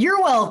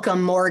 you're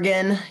welcome,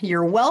 Morgan.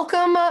 You're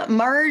welcome,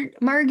 Margie.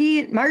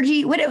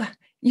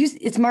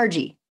 It's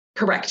Margie.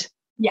 Correct.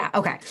 Yeah.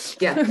 Okay.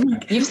 Yeah.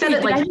 You've said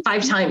it like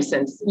 5 times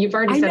since. You've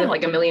already said it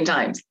like a million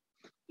times.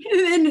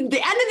 In the end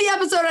of the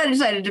episode, I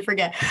decided to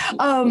forget.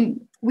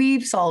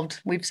 We've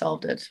solved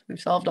it. We've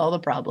solved all the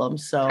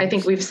problems. So I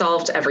think we've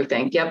solved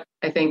everything. Yep.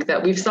 I think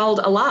that we've solved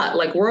a lot,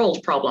 like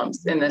world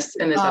problems in this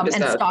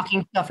episode. And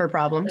stocking stuffer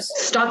problems.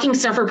 Stocking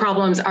stuffer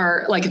problems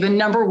are like the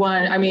number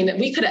one. I mean,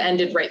 we could have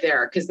ended right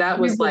there because that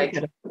was like,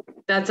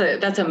 that's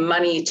a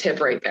money tip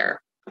right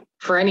there.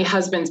 For any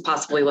husbands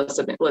possibly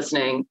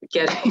listening,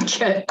 get.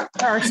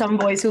 There are some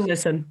boys who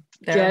listen.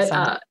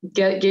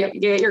 Get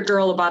your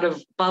girl a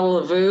bottle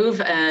of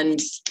Vouv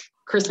and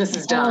Christmas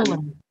is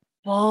done.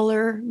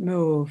 Baller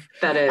move.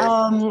 That is.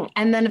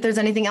 And then if there's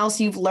anything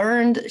else you've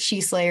learned, She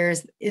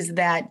Slayers, is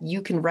that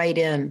you can write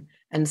in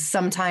and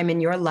sometime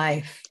in your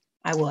life,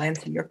 I will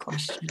answer your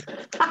question.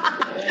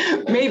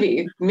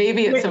 Maybe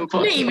at some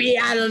point. Maybe,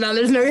 I don't know.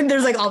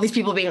 There's like all these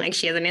people being like,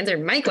 she hasn't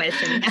answered my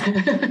question.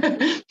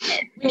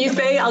 When you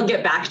say I'll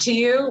get back to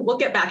you, we'll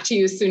get back to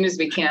you as soon as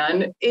we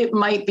can. It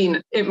might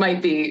be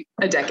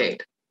a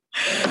decade.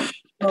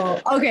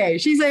 Oh, okay.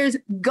 She says,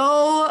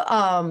 go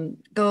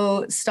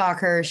stalk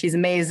her. She's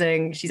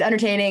amazing. She's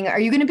entertaining. Are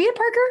you going to be at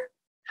Parker?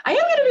 I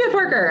am going to be at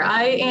Parker.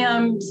 I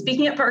am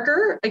speaking at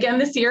Parker again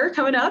this year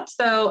coming up.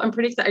 So I'm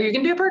pretty excited. Are you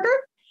going to be at Parker?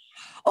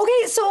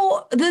 Okay,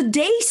 so the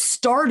day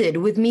started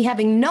with me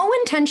having no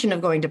intention of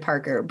going to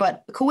Parker,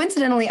 but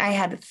coincidentally, I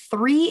had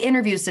 3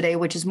 interviews today,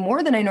 which is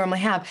more than I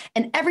normally have.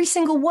 And every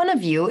single one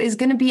of you is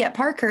going to be at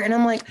Parker. And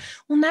I'm like,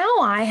 well, now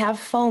I have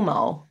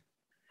FOMO.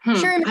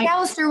 Sherry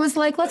McAllister was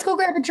like, let's go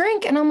grab a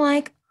drink. And I'm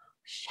like,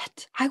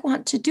 shit, I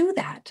want to do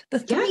that. The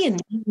 3 in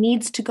me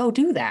needs to go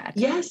do that.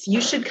 Yes, you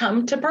should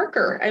come to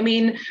Parker. I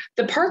mean,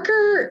 the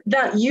Parker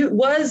that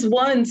was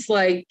once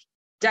like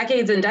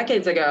decades and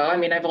decades ago. I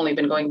mean, I've only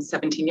been going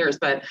 17 years,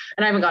 and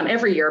I haven't gone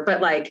every year,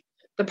 but like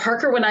the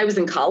Parker when I was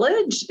in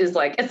college is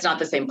like, it's not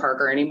the same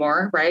Parker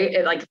anymore,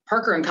 right? Like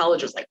Parker in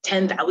college was like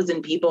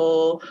 10,000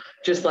 people,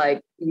 just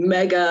like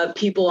mega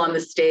people on the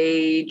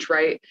stage,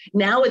 right?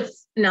 Now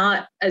it's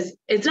not as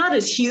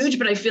huge,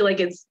 but I feel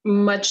like it's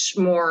much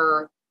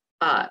more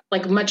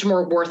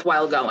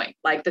worthwhile going.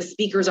 Like the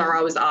speakers are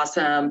always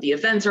awesome. The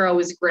events are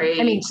always great.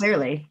 I mean,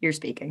 clearly you're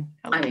speaking.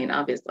 I mean,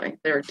 obviously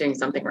they're doing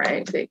something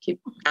right. They keep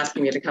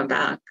asking me to come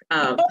back.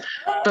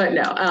 But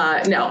no,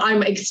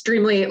 I'm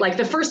extremely, like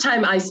the first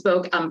time I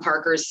spoke on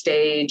Parker's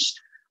stage,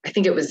 I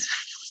think it was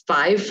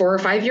 4 or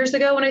 5 years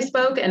ago when I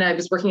spoke and I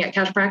was working at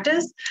Cash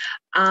Practice.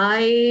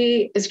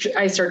 I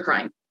started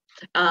crying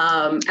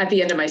at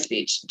the end of my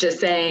speech,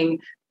 just saying,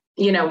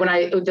 you know,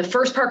 the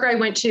first Parker I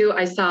went to,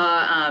 I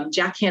saw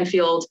Jack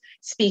Canfield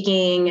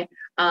speaking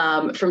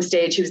from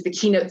stage. He was the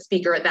keynote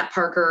speaker at that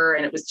Parker,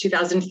 and it was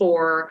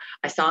 2004.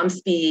 I saw him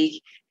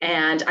speak,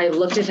 and I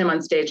looked at him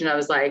on stage, and I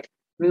was like,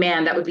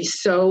 man, that would be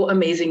so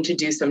amazing to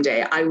do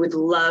someday. I would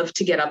love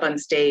to get up on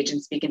stage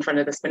and speak in front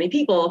of this many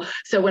people.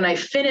 So when I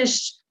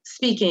finished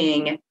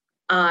speaking,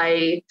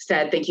 I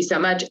said, thank you so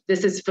much.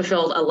 This has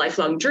fulfilled a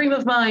lifelong dream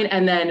of mine.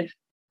 And then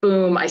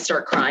boom, I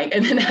start crying.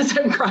 And then as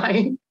I'm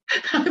crying,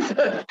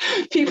 the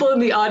people in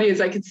the audience,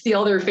 I could see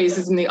all their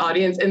faces in the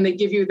audience, and they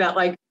give you that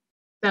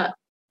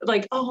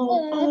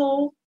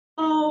oh,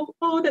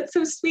 that's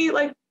so sweet.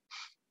 Like,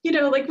 you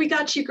know, like, we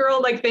got you,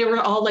 girl. Like, they were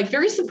all like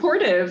very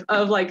supportive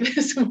of like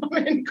this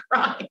woman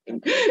crying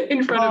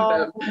in front of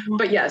them.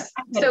 But yes,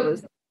 so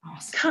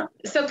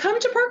come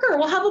to Parker.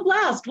 We'll have a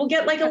blast. We'll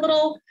get like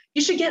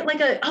you should get like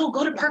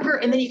go to Parker,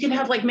 and then you can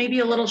have like maybe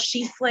a little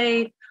She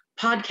Slay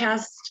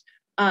podcast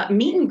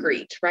meet and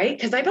greet, right?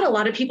 Because I bet a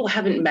lot of people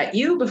haven't met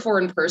you before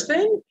in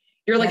person.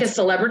 You're like a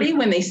celebrity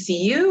when they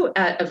see you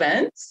at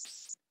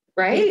events,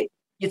 right?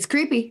 It's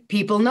creepy.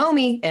 People know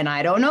me and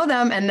I don't know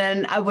them. And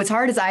then what's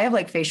hard is I have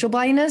like facial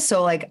blindness.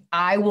 So like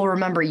I will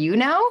remember you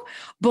now,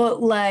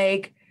 but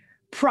like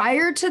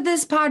prior to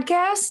this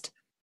podcast,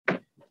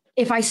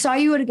 if I saw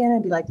you again,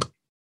 I'd be like,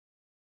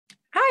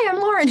 hi, I'm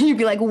Lauren. And you'd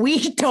be like,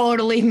 we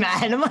totally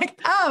met. And I'm like,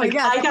 oh my Like,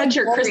 God. I got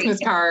your Christmas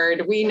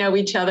card. We know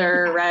each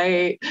other,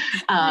 right?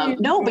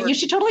 No, but you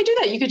should totally do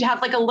that. You could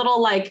have like a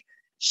little like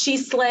She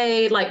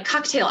Slay like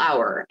cocktail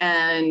hour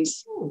and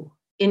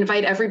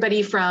invite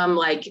everybody from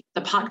like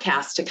the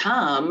podcast to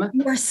come.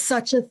 You are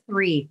such a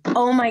 3.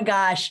 Oh my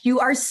gosh. You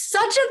are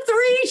such a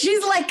 3.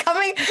 She's like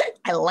coming.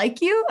 I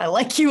like you. I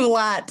like you a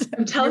lot.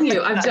 I'm telling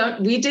you,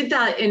 we did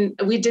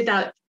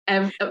that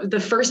the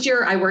first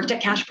year I worked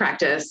at Cash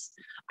Practice.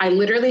 I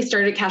literally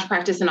started Cash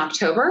Practice in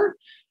October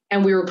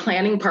and we were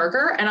planning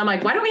Parker. And I'm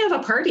like, why don't we have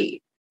a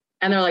party?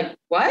 And they're like,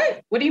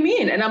 what? What do you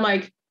mean? And I'm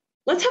like,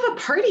 let's have a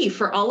party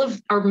for all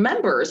of our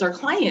members, our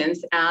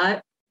clients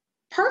at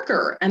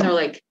Parker. And they're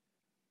like,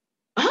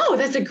 oh,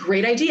 that's a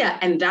great idea.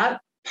 And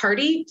that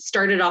party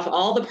started off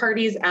all the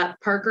parties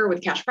at Parker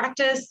with Cash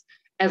Practice.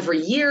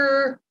 Every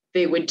year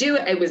they would do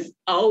it. It was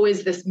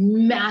always this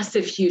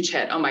massive, huge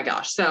hit. Oh my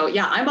gosh. So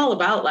yeah, I'm all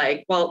about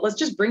like, well, let's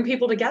just bring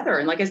people together.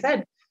 And like I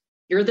said,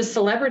 you're the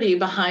celebrity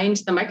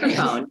behind the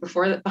microphone,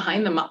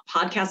 behind the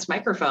podcast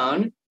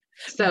microphone.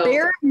 So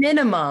bare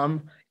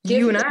minimum,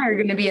 you and I are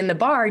going to be in the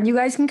bar and you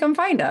guys can come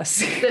find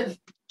us.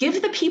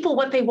 Give the people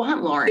what they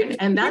want, Lauren.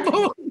 And that's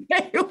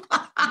okay.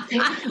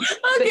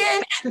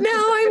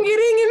 Now I'm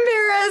getting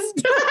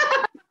embarrassed.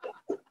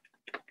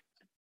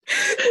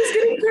 He's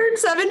getting turned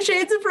 7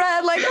 shades of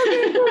red. Like,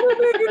 okay.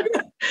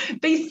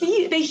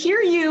 They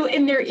hear you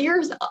in their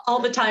ears all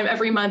the time,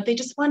 every month. They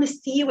just want to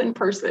see you in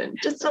person,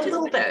 just a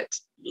little bit.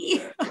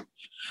 Yeah.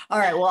 All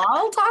right. Well,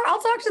 I'll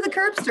talk to the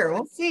Curbster.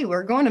 We'll see.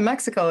 We're going to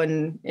Mexico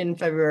in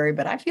February,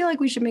 but I feel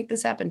like we should make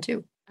this happen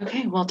too.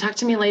 Okay. Well, talk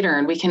to me later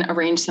and we can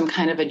arrange some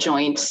kind of a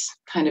joint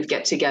kind of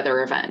get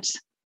together event.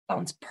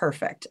 Sounds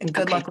perfect. And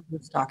good luck with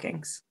your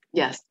stockings.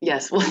 Yes.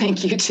 Yes. Well,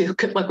 thank you too.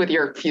 Good luck with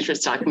your future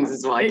stockings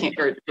as well. I can't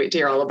wait to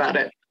hear all about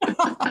it.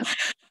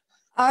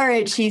 All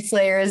right, She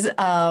Slayers,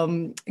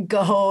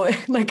 go,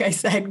 like I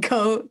said,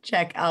 go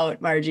check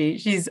out Margie.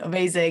 She's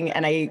amazing.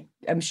 And I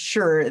am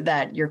sure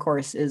that your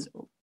course is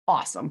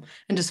awesome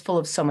and just full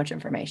of so much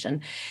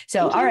information.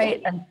 So, all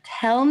right,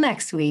 until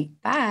next week,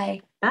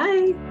 bye.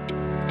 Bye.